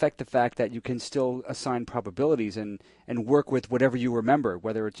the fact that you can still assign probabilities and work with whatever you remember,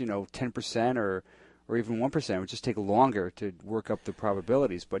 whether it's 10% or even 1%. It would just take longer to work up the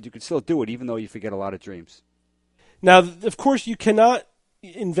probabilities, but you can still do it even though you forget a lot of dreams. Now, of course, you cannot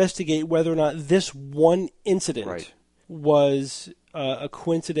investigate whether or not this one incident was a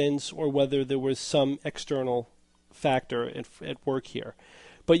coincidence or whether there was some external factor at work here.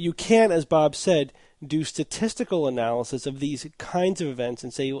 But you can, as Bob said, do statistical analysis of these kinds of events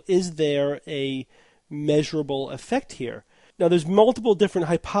and say, well, is there a measurable effect here? Now, there's multiple different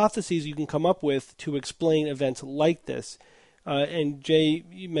hypotheses you can come up with to explain events like this. And Jay,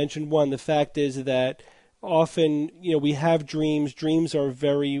 you mentioned one. The fact is that often, we have dreams. Dreams are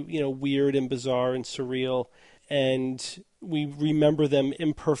very, weird and bizarre and surreal, and we remember them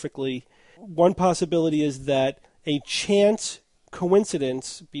imperfectly. One possibility is that a chance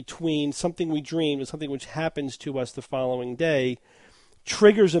coincidence between something we dreamed and something which happens to us the following day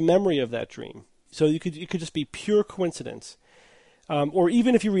triggers a memory of that dream. So it could just be pure coincidence. Or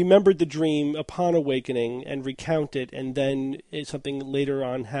even if you remembered the dream upon awakening and recount it, and then something later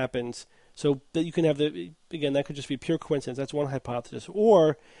on happens, so that you can have that could just be pure coincidence. That's one hypothesis.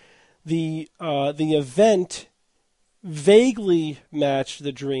 Or the event vaguely matched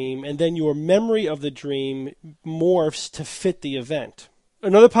the dream, and then your memory of the dream morphs to fit the event.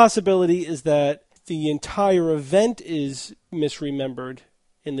 Another possibility is that the entire event is misremembered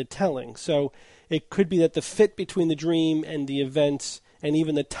in the telling. So it could be that the fit between the dream and the events, and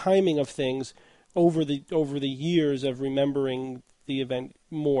even the timing of things over the years of remembering the event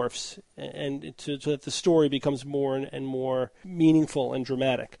morphs, and so that the story becomes more and more meaningful and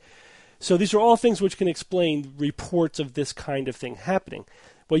dramatic. So these are all things which can explain reports of this kind of thing happening.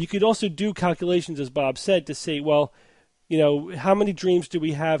 Well, you could also do calculations, as Bob said, to say, well, how many dreams do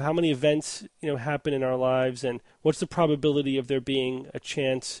we have? How many events, happen in our lives? And what's the probability of there being a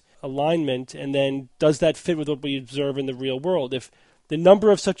chance alignment? And then does that fit with what we observe in the real world? If the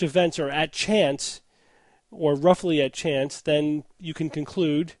number of such events are at chance, or roughly at chance, then you can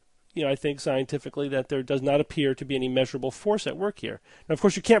conclude, I think scientifically, that there does not appear to be any measurable force at work here. Now, of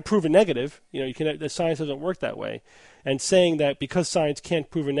course, you can't prove a negative. The science doesn't work that way. And saying that because science can't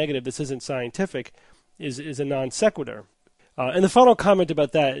prove a negative, this isn't scientific, is a non sequitur. And the final comment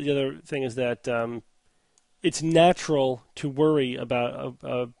about that, the other thing is that it's natural to worry about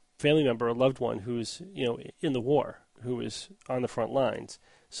a family member, a loved one who's in the war, who is on the front lines.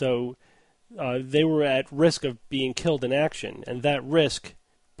 So they were at risk of being killed in action, and that risk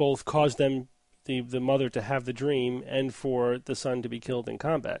both caused them, the mother, to have the dream, and for the son to be killed in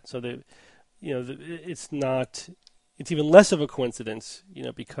combat. So it's even less of a coincidence,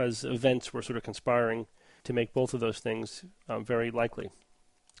 because events were sort of conspiring to make both of those things very likely.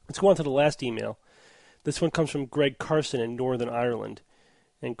 Let's go on to the last email. This one comes from Greg Carson in Northern Ireland,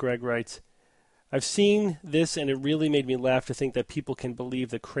 and Greg writes, I've seen this, and it really made me laugh to think that people can believe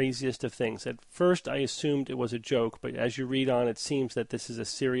the craziest of things. At first, I assumed it was a joke, but as you read on, it seems that this is a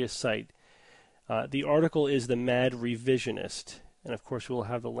serious site. The article is The Mad Revisionist. And, of course, we'll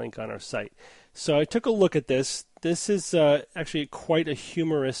have the link on our site. So I took a look at this. This is actually quite a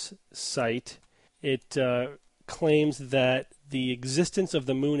humorous site. It claims that the existence of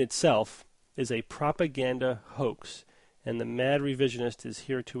the moon itself is a propaganda hoax, and the mad revisionist is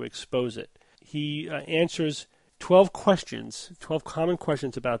here to expose it. He answers 12 questions, 12 common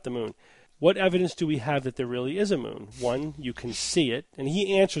questions about the moon. What evidence do we have that there really is a moon? 1, you can see it, and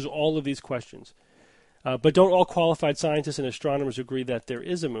he answers all of these questions. But don't all qualified scientists and astronomers agree that there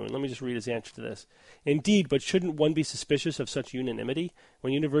is a moon? Let me just read his answer to this. Indeed, but shouldn't one be suspicious of such unanimity?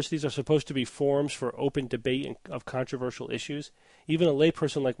 When universities are supposed to be forums for open debate of controversial issues, even a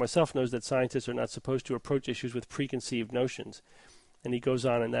layperson like myself knows that scientists are not supposed to approach issues with preconceived notions. And he goes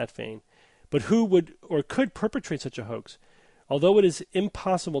on in that vein. But who would or could perpetrate such a hoax? Although it is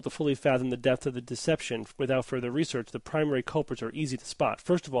impossible to fully fathom the depth of the deception without further research, the primary culprits are easy to spot.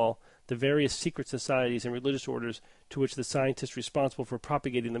 First of all, the various secret societies and religious orders to which the scientists responsible for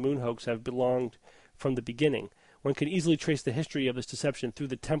propagating the moon hoax have belonged from the beginning. One can easily trace the history of this deception through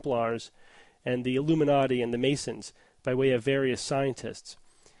the Templars and the Illuminati and the Masons by way of various scientists.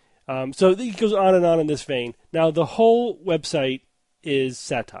 So he goes on and on in this vein. Now, the whole website is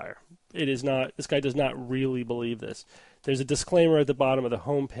satire. It is not. This guy does not really believe this. There's a disclaimer at the bottom of the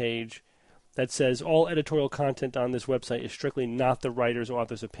home page that says all editorial content on this website is strictly not the writer's or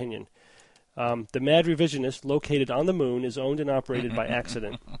author's opinion. The Mad Revisionist, located on the moon, is owned and operated by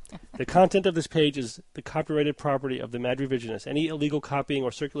accident. The content of this page is the copyrighted property of the Mad Revisionist. Any illegal copying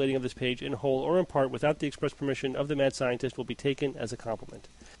or circulating of this page in whole or in part without the express permission of the mad scientist will be taken as a compliment.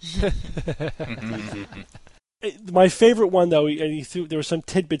 My favorite one, though, and there were some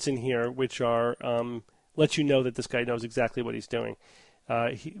tidbits in here which are let you know that this guy knows exactly what he's doing.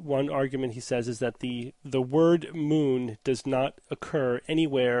 One argument he says is that the word moon does not occur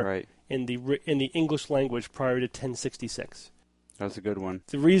anywhere in the English language prior to 1066. That's a good one.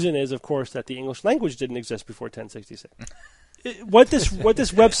 The reason is, of course, that the English language didn't exist before 1066. What this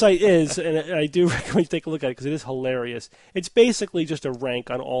website is, and I do recommend you take a look at it because it is hilarious. It's basically just a rank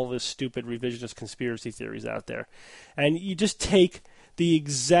on all this stupid revisionist conspiracy theories out there, and you just take the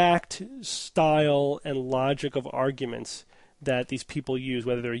exact style and logic of arguments that these people use,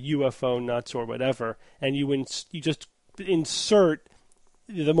 whether they're UFO nuts or whatever, and you just insert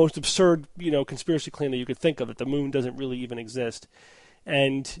the most absurd, conspiracy claim that you could think of, that the moon doesn't really even exist,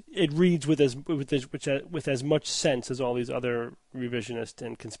 and it reads with as much sense as all these other revisionist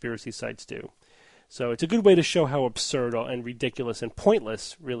and conspiracy sites do. So it's a good way to show how absurd and ridiculous and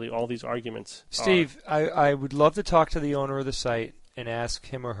pointless, really, all these arguments Steve, are. I would love to talk to the owner of the site and ask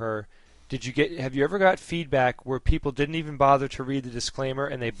him or her, have you ever got feedback where people didn't even bother to read the disclaimer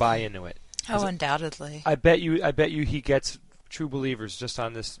and they buy into it? Oh, undoubtedly. I bet you he gets true believers just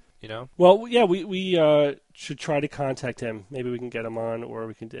on this, Well, yeah, we should try to contact him. Maybe we can get him on, or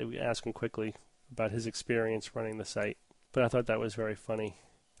we can ask him quickly about his experience running the site. But I thought that was very funny.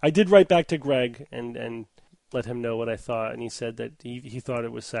 I did write back to Greg and let him know what I thought, and he said that he thought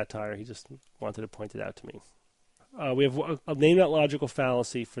it was satire. He just wanted to point it out to me. We have a name not logical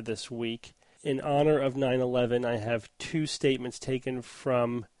fallacy for this week. In honor of 9/11, I have 2 statements taken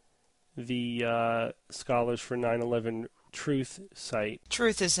from the Scholars for 9/11 Truth site.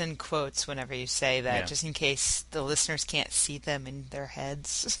 Truth is in quotes whenever you say that, just in case the listeners can't see them in their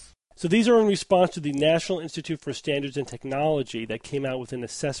heads. So these are in response to the National Institute for Standards and Technology that came out with an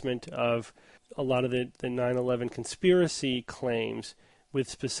assessment of a lot of the 9/11 conspiracy claims with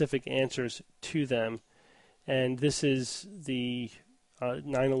specific answers to them. And this is the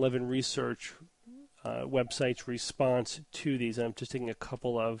 9/11 research website's response to these. I'm just taking a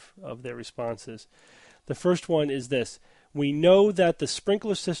couple of their responses. The first one is this. We know that the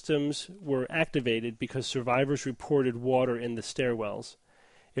sprinkler systems were activated because survivors reported water in the stairwells.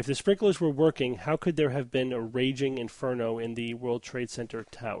 If the sprinklers were working, how could there have been a raging inferno in the World Trade Center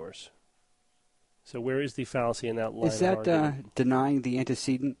towers? So where is the fallacy in that line? Is that denying the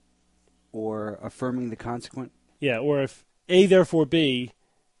antecedent or affirming the consequent? Yeah, or if A, therefore B,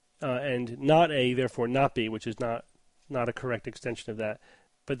 and not A, therefore not B, which is not a correct extension of that.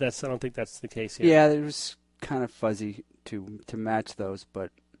 But I don't think that's the case here. Yeah, it was kind of fuzzy to match those,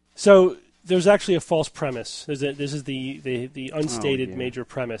 but... So there's actually a false premise. This is the unstated major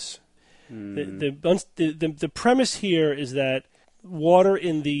premise. The premise here is that water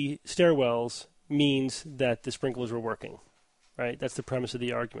in the stairwells means that the sprinklers were working. Right? That's the premise of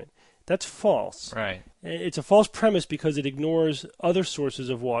the argument. That's false. Right. It's a false premise because it ignores other sources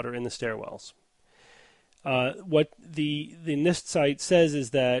of water in the stairwells. What the NIST site says is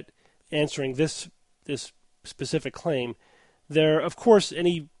that, answering this specific claim, of course,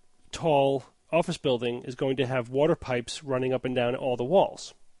 any tall office building is going to have water pipes running up and down all the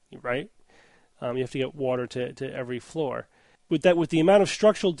walls, right? You have to get water to every floor. With the amount of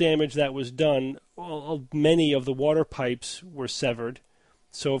structural damage that was done, many of the water pipes were severed.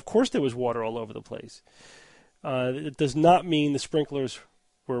 So, of course, there was water all over the place. It does not mean the sprinklers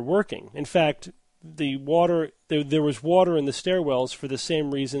were working. In fact, there was water in the stairwells for the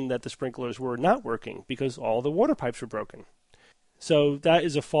same reason that the sprinklers were not working, because all the water pipes were broken. So that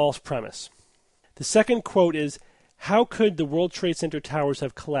is a false premise. The second quote is, "How could the World Trade Center towers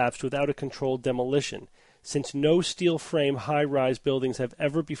have collapsed without a controlled demolition, since no steel frame high-rise buildings have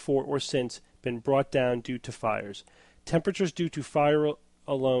ever before or since been brought down due to fires? Temperatures due to fire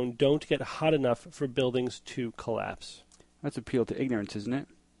alone don't get hot enough for buildings to collapse." That's appeal to ignorance, isn't it?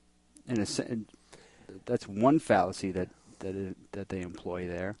 That's one fallacy that they employ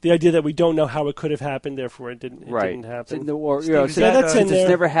there. The idea that we don't know how it could have happened, therefore it didn't happen. Since it's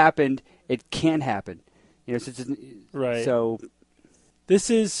never happened, it can happen. Right. So this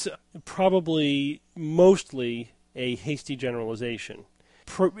is probably mostly a hasty generalization.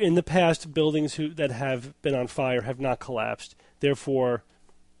 In the past, buildings that have been on fire have not collapsed. Therefore,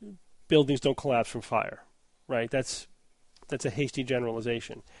 buildings don't collapse from fire. Right? That's a hasty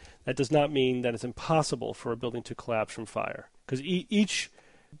generalization. That does not mean that it's impossible for a building to collapse from fire, because each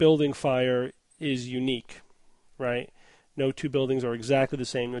building fire is unique, right? No two buildings are exactly the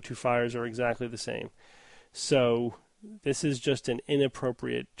same. No two fires are exactly the same. So this is just an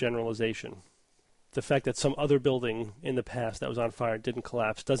inappropriate generalization. The fact that some other building in the past that was on fire didn't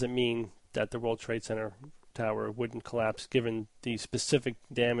collapse doesn't mean that the World Trade Center tower wouldn't collapse, given the specific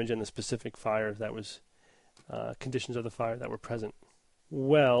damage and the specific fire that was conditions of the fire that were present.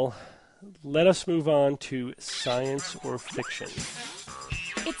 Well, let us move on to science or fiction.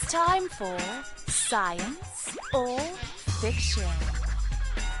 It's time for Science or Fiction.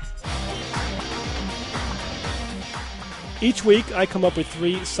 Each week, I come up with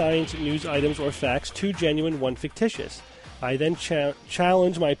 3 science news items or facts, 2 genuine, 1 fictitious. I then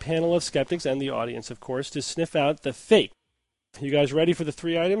challenge my panel of skeptics and the audience, of course, to sniff out the fake. You guys ready for the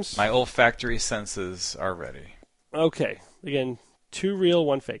 3 items? My olfactory senses are ready. Okay. Again, 2 real,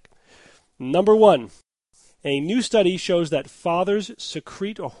 1 fake. Number 1. A new study shows that fathers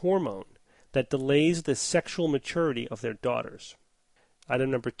secrete a hormone that delays the sexual maturity of their daughters.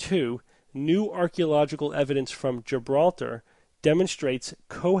 Item number 2. New archaeological evidence from Gibraltar demonstrates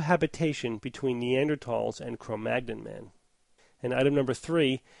cohabitation between Neanderthals and Cro-Magnon men. And item number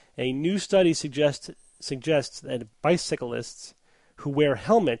 3. A new study suggests that bicyclists who wear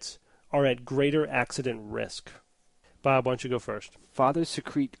helmets are at greater accident risk. Bob, why don't you go first? Fathers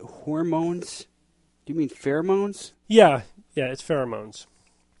secrete hormones? Do you mean pheromones? Yeah, it's pheromones.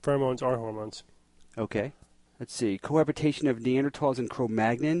 Pheromones are hormones. Okay. Let's see. Cohabitation of Neanderthals and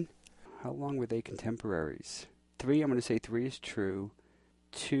Cro-Magnon. How long were they contemporaries? 3, I'm going to say 3 is true.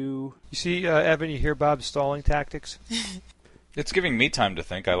 2... You see, Evan, you hear Bob's stalling tactics? It's giving me time to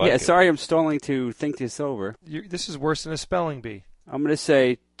think. I like it. Yeah, sorry I'm stalling to think this over. This is worse than a spelling bee. I'm going to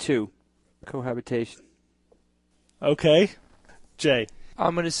say 2. Cohabitation. Okay. Jay.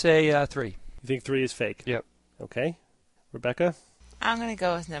 I'm going to say 3. You think 3 is fake? Yep. Okay. Rebecca? I'm going to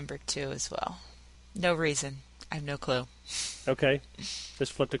go with number 2 as well. No reason. I have no clue. Okay.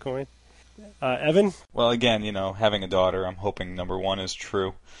 Just flipped a coin. Evan? Well, again, having a daughter, I'm hoping number 1 is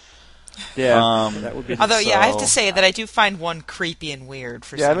true. Yeah, that would be. Although, I have to say that I do find 1 creepy and weird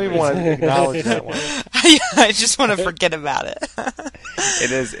for some I don't even want to acknowledge that one. I just want to forget about it.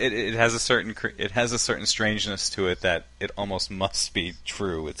 It is. It has a certain strangeness to it that it almost must be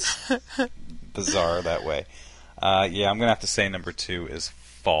true. It's bizarre that way. I'm gonna have to say number 2 is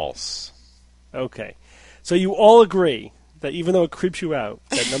false. Okay, so you all agree that even though it creeps you out,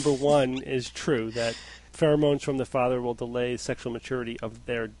 that number 1 is true, that pheromones from the father will delay sexual maturity of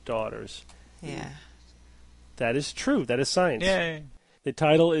their daughters. Yeah. That is true. That is science. Yay. The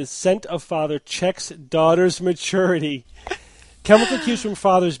title is Scent of Father Checks Daughter's Maturity. Chemical cues from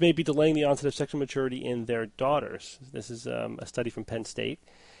fathers may be delaying the onset of sexual maturity in their daughters. This is a study from Penn State.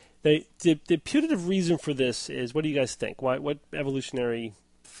 The putative reason for this is, what do you guys think? What evolutionary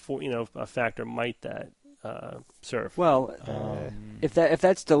factor might that serve? Well, if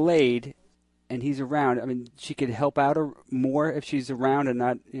that's delayed and he's around, I mean, she could help out more if she's around and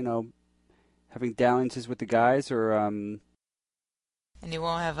not, having dalliances with the guys, or And you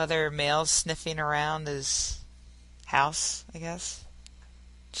won't have other males sniffing around his house, I guess.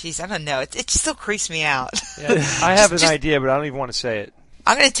 Jeez, I don't know. It still creeps me out. Yeah, I have an idea, but I don't even want to say it.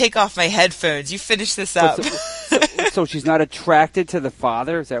 I'm going to take off my headphones. You finish this up. So she's not attracted to the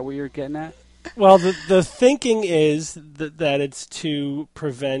father? Is that what you're getting at? Well, the thinking is that it's to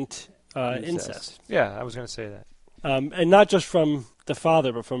prevent incest. Yeah, I was going to say that. And not just from the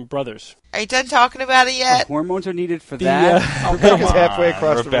father, but from brothers. Are you done talking about it yet? Hormones are needed for that. Rebecca's halfway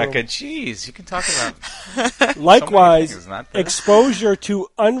across Rebecca, the room. jeez, you can talk about Likewise, so many things, not this. exposure to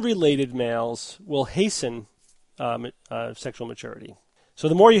unrelated males will hasten sexual maturity. So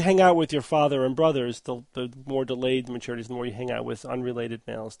the more you hang out with your father and brothers, the more delayed maturity is. The more you hang out with unrelated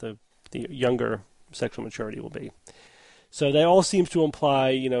males, the younger sexual maturity will be. So that all seems to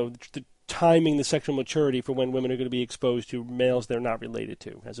imply, timing the sexual maturity for when women are going to be exposed to males they're not related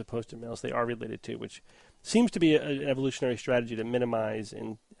to, as opposed to males they are related to, which seems to be an evolutionary strategy to minimize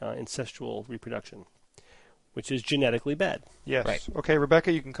incestual reproduction, which is genetically bad. Yes. Right. Okay,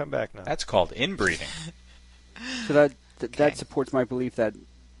 Rebecca, you can come back now. That's called inbreeding. So that supports my belief that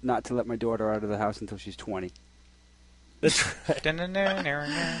not to let my daughter out of the house until she's 20. That's right.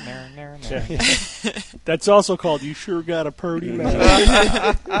 That's also called "You Sure Got a Purdy Man."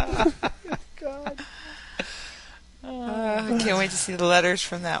 God. I can't wait to see the letters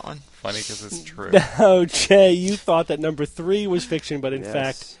from that one. Funny because it's true. Now, Jay, you thought that number 3 was fiction, but in Yes.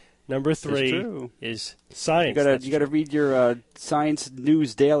 fact, number 3 is science. You got to read your Science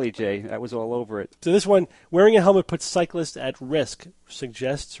News Daily, Jay. That was all over it. So this one, wearing a helmet puts cyclists at risk,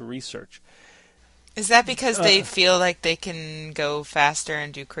 suggests research. Is that because they feel like they can go faster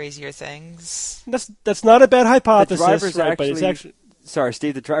and do crazier things? That's not a bad hypothesis, The drivers right? But it's actually sorry,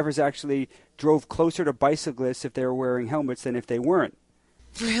 Steve. The drivers actually drove closer to bicyclists if they were wearing helmets than if they weren't.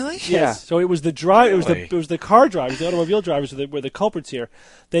 Really? yes. Yeah. So it was the drive. Really? It was the car drivers, the automobile drivers were the culprits here.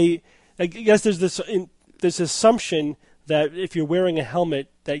 I guess there's this assumption that if you're wearing a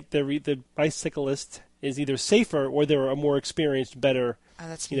helmet, that the bicyclist is either safer or they're a more experienced, better, Oh,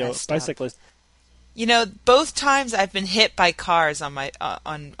 that's messed up. bicyclist. Both times I've been hit by cars on my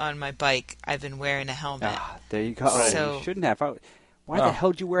on my bike, I've been wearing a helmet. There you go. So- You shouldn't have. Why the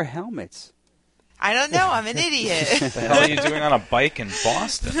hell do you wear helmets? I don't know. I'm an idiot. What the hell are you doing on a bike in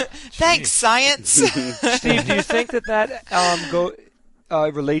Boston? Thanks, Jeez. science. Steve, do you think that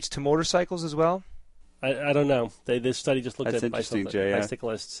relates to motorcycles as well? I don't know. This study just looked That's at interesting, Jay, yeah.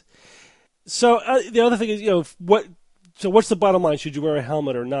 bicyclists. So the other thing is, So what's the bottom line? Should you wear a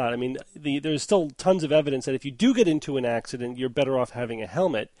helmet or not? I mean, there's still tons of evidence that if you do get into an accident, you're better off having a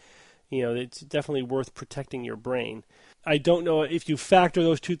helmet. It's definitely worth protecting your brain. I don't know if you factor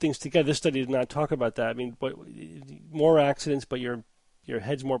those two things together. This study did not talk about that. I mean, more accidents, but your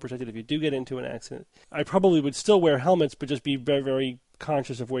head's more protected if you do get into an accident. I probably would still wear helmets, but just be very, very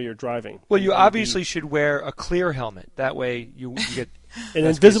conscious of where you're driving. Well, you obviously should wear a clear helmet. That way you get an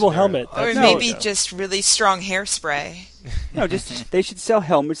invisible helmet. Or maybe just really strong hairspray. No, they should sell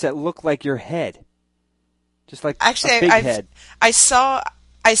helmets that look like your head, just like Actually, a big head. I saw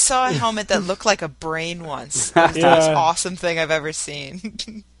a helmet that looked like a brain once. That was the most awesome thing I've ever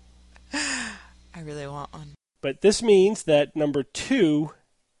seen. I really want one. But this means that number 2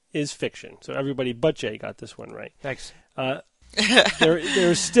 is fiction. So everybody but Jay got this one right. Thanks.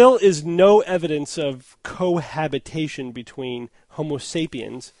 There still is no evidence of cohabitation between Homo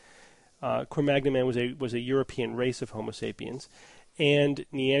sapiens. Cro-Magnon man was a European race of Homo sapiens, and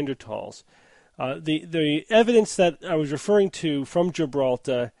Neanderthals. The evidence that I was referring to from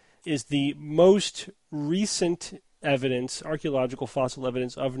Gibraltar is the most recent evidence, archaeological fossil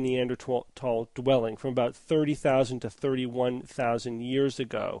evidence of Neanderthal dwelling from about 30,000 to 31,000 years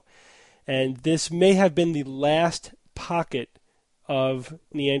ago. And this may have been the last pocket of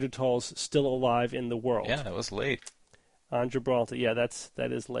Neanderthals still alive in the world. Yeah, that was late. On Gibraltar, yeah,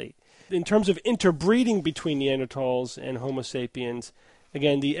 that is late. In terms of interbreeding between Neanderthals and Homo sapiens,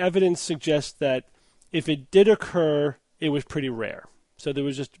 again, the evidence suggests that if it did occur, it was pretty rare. So there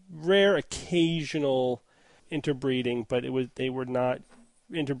was just rare, occasional interbreeding, but they were not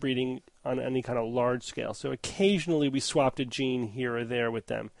interbreeding on any kind of large scale. So occasionally we swapped a gene here or there with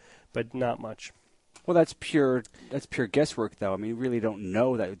them, but not much. Well, that's pure guesswork, though. I mean, we really don't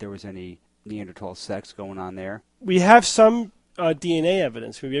know that there was any Neanderthal sex going on there. We have some DNA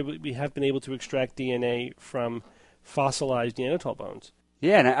evidence. We have been able to extract DNA from fossilized Neanderthal bones.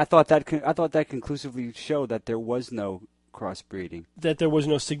 Yeah, and I thought that conclusively showed that there was no crossbreeding. That there was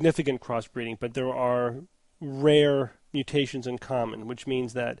no significant crossbreeding, but there are rare mutations in common, which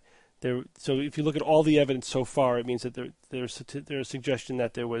means that there. So if you look at all the evidence so far, it means that there's a suggestion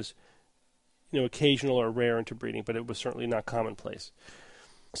that there was, occasional or rare interbreeding, but it was certainly not commonplace.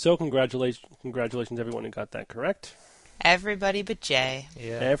 So congratulations everyone who got that correct. Everybody but Jay.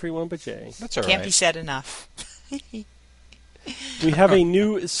 Yeah. Everyone but Jay. That's all right. Can't be said enough. We have a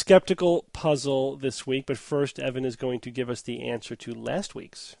new skeptical puzzle this week, but first Evan is going to give us the answer to last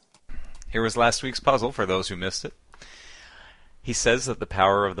week's. Here was last week's puzzle for those who missed it. He says that the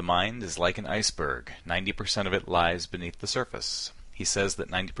power of the mind is like an iceberg. 90% of it lies beneath the surface. He says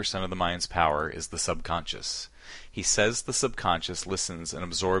that 90% of the mind's power is the subconscious. He says the subconscious listens and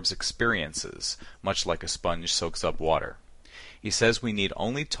absorbs experiences, much like a sponge soaks up water. He says we need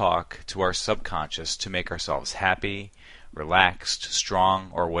only talk to our subconscious to make ourselves happy, relaxed,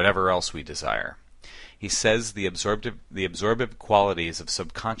 strong, or whatever else we desire. He says the absorptive qualities of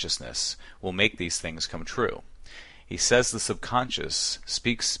subconsciousness will make these things come true. He says the subconscious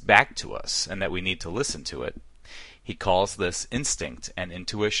speaks back to us and that we need to listen to it. He calls this instinct and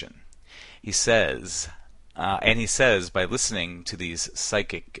intuition. He says by listening to these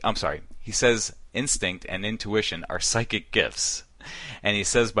he says instinct and intuition are psychic gifts. And he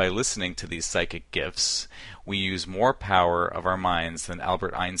says by listening to these psychic gifts, we use more power of our minds than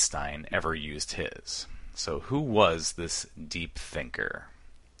Albert Einstein ever used his. So who was this deep thinker?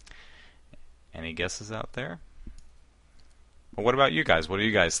 Any guesses out there? Well, what about you guys? What do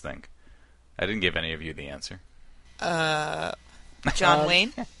you guys think? I didn't give any of you the answer. John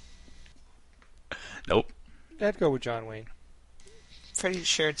Wayne? Nope. I'd go with John Wayne. Pretty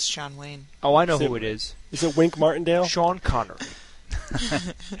sure it's John Wayne. Oh, I know who it is. Is it Wink Martindale? Sean Connery.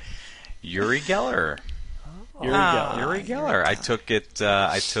 Uri Geller. Uri Geller. I took it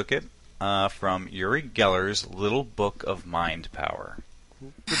from Uri Geller's Little Book of Mind Power.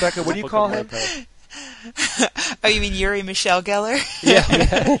 Rebecca, what do you call him? Oh, you mean Yuri Michelle Geller? Yeah.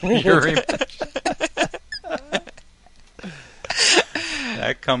 Yuri.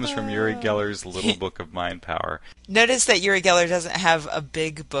 That comes from Uri Geller's Little Book of Mind Power. Notice that Uri Geller doesn't have a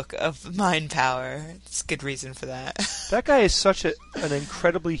big book of mind power. It's a good reason for that. That guy is such an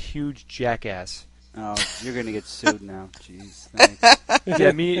incredibly huge jackass. Oh, you're going to get sued now. Jeez, thanks.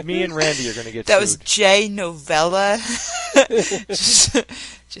 Yeah, me and Randy are going to get that sued. Was J Novella.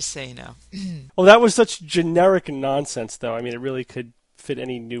 just so you know. Well, that was such generic nonsense, though. I mean, it really could fit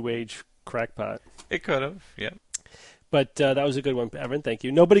any new age crackpot. It could have, yeah. But that was a good one, Evan. Thank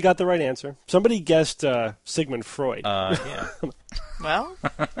you. Nobody got the right answer. Somebody guessed Sigmund Freud. Yeah. Well,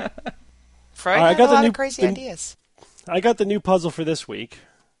 Freud had a lot of crazy ideas. I got the new puzzle for this week.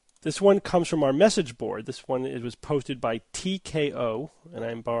 This one comes from our message board. This one was posted by TKO, and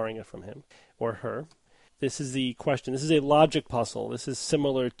I'm borrowing it from him or her. This is the question. This is a logic puzzle. This is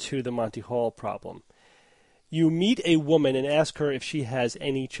similar to the Monty Hall problem. You meet a woman and ask her if she has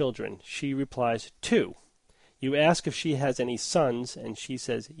any children. She replies, 2. You ask if she has any sons, and she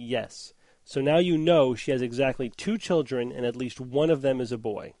says yes. So now you know she has exactly 2 children, and at least one of them is a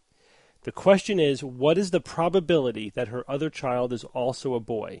boy. The question is, what is the probability that her other child is also a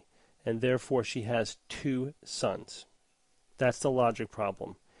boy, and therefore she has 2 sons? That's the logic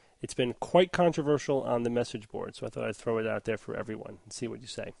problem. It's been quite controversial on the message board, so I thought I'd throw it out there for everyone and see what you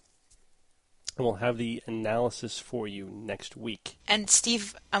say. And we'll have the analysis for you next week. And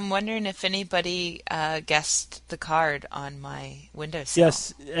Steve, I'm wondering if anybody guessed the card on my windowsill.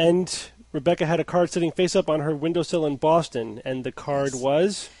 Yes, and Rebecca had a card sitting face up on her windowsill in Boston, and the card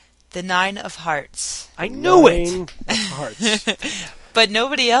was? The 9 of Hearts. I knew it! 9 of Hearts. But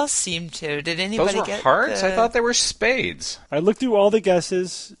nobody else seemed to. Did anybody Those were get hearts? I thought they were spades. I looked through all the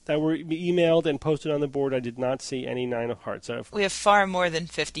guesses that were emailed and posted on the board. I did not see any 9 of Hearts. We have far more than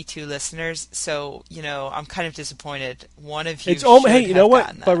 52 listeners, so, I'm kind of disappointed. One of you Hey, you know what?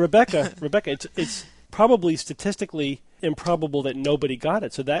 That. But Rebecca, it's probably statistically improbable that nobody got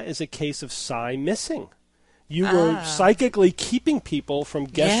it. So that is a case of Psy missing. You were psychically keeping people from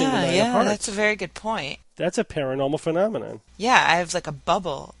guessing the 9 of Hearts. Yeah, that's a very good point. That's a paranormal phenomenon. Yeah, I have like a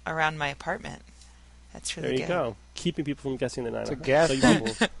bubble around my apartment. That's really good. There you go. Keeping people from guessing the 9 of Hearts. It's a gas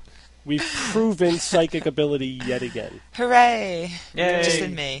bubble. We've proven psychic ability yet again. Hooray! Yay. Just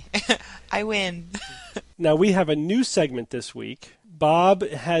in me. I win. Now we have a new segment this week. Bob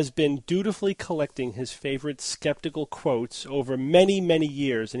has been dutifully collecting his favorite skeptical quotes over many, many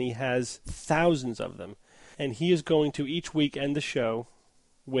years, and he has thousands of them. And he is going to each week end the show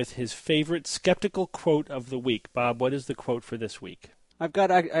with his favorite skeptical quote of the week. Bob, what is the quote for this week? I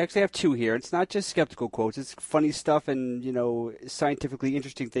actually have 2 here. It's not just skeptical quotes. It's funny stuff and, scientifically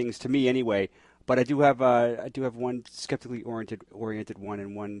interesting things to me anyway. But I do have one skeptically oriented one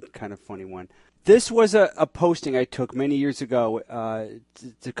and one kind of funny one. This was a posting I took many years ago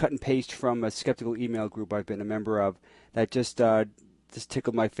to cut and paste from a skeptical email group I've been a member of that just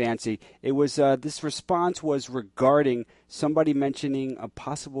tickled my fancy. It was this response was regarding somebody mentioning a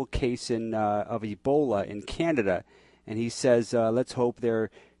possible case of Ebola in Canada, and he says, "Let's hope they're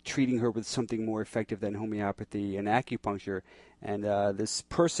treating her with something more effective than homeopathy and acupuncture." And this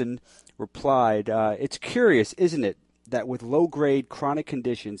person replied, "It's curious, isn't it, that with low-grade chronic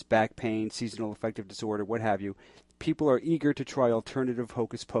conditions, back pain, seasonal affective disorder, what have you, people are eager to try alternative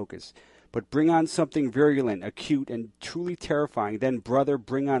hocus pocus. But bring on something virulent, acute, and truly terrifying, then, brother,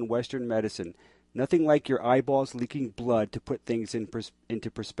 bring on Western medicine. Nothing like your eyeballs leaking blood to put things into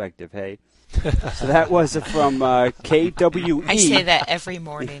perspective, hey? So that was from KWE. I say that every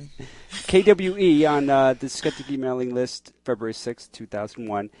morning. KWE on the Skeptic emailing list, February 6,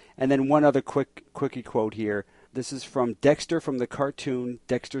 2001. And then one other quickie quote here. This is from Dexter from the cartoon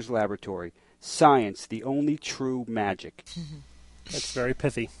Dexter's Laboratory. Science, the only true magic. That's very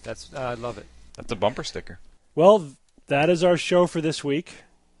pithy. I love it. That's a bumper sticker. Well, that is our show for this week.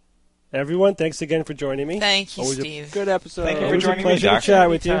 Everyone, thanks again for joining me. Thank you, Always Steve. Good episode. Thank you for Always joining a pleasure me, to Doc. chat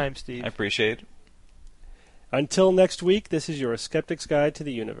with you. Anytime, Steve. I appreciate it. Until next week, this is your Skeptic's Guide to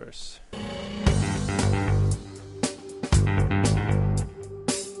the Universe.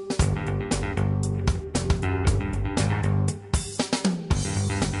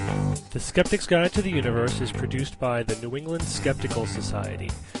 The Skeptic's Guide to the Universe is produced by the New England Skeptical Society.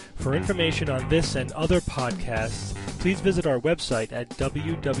 For information on this and other podcasts, please visit our website at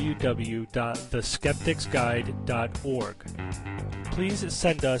www.theskepticsguide.org. Please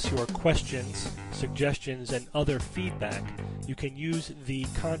send us your questions, suggestions, and other feedback. You can use the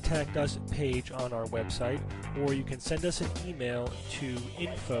Contact Us page on our website, or you can send us an email to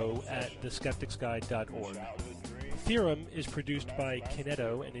info@theskepticsguide.org. Theorem is produced by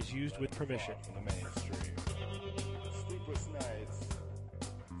Kineto and is used with permission.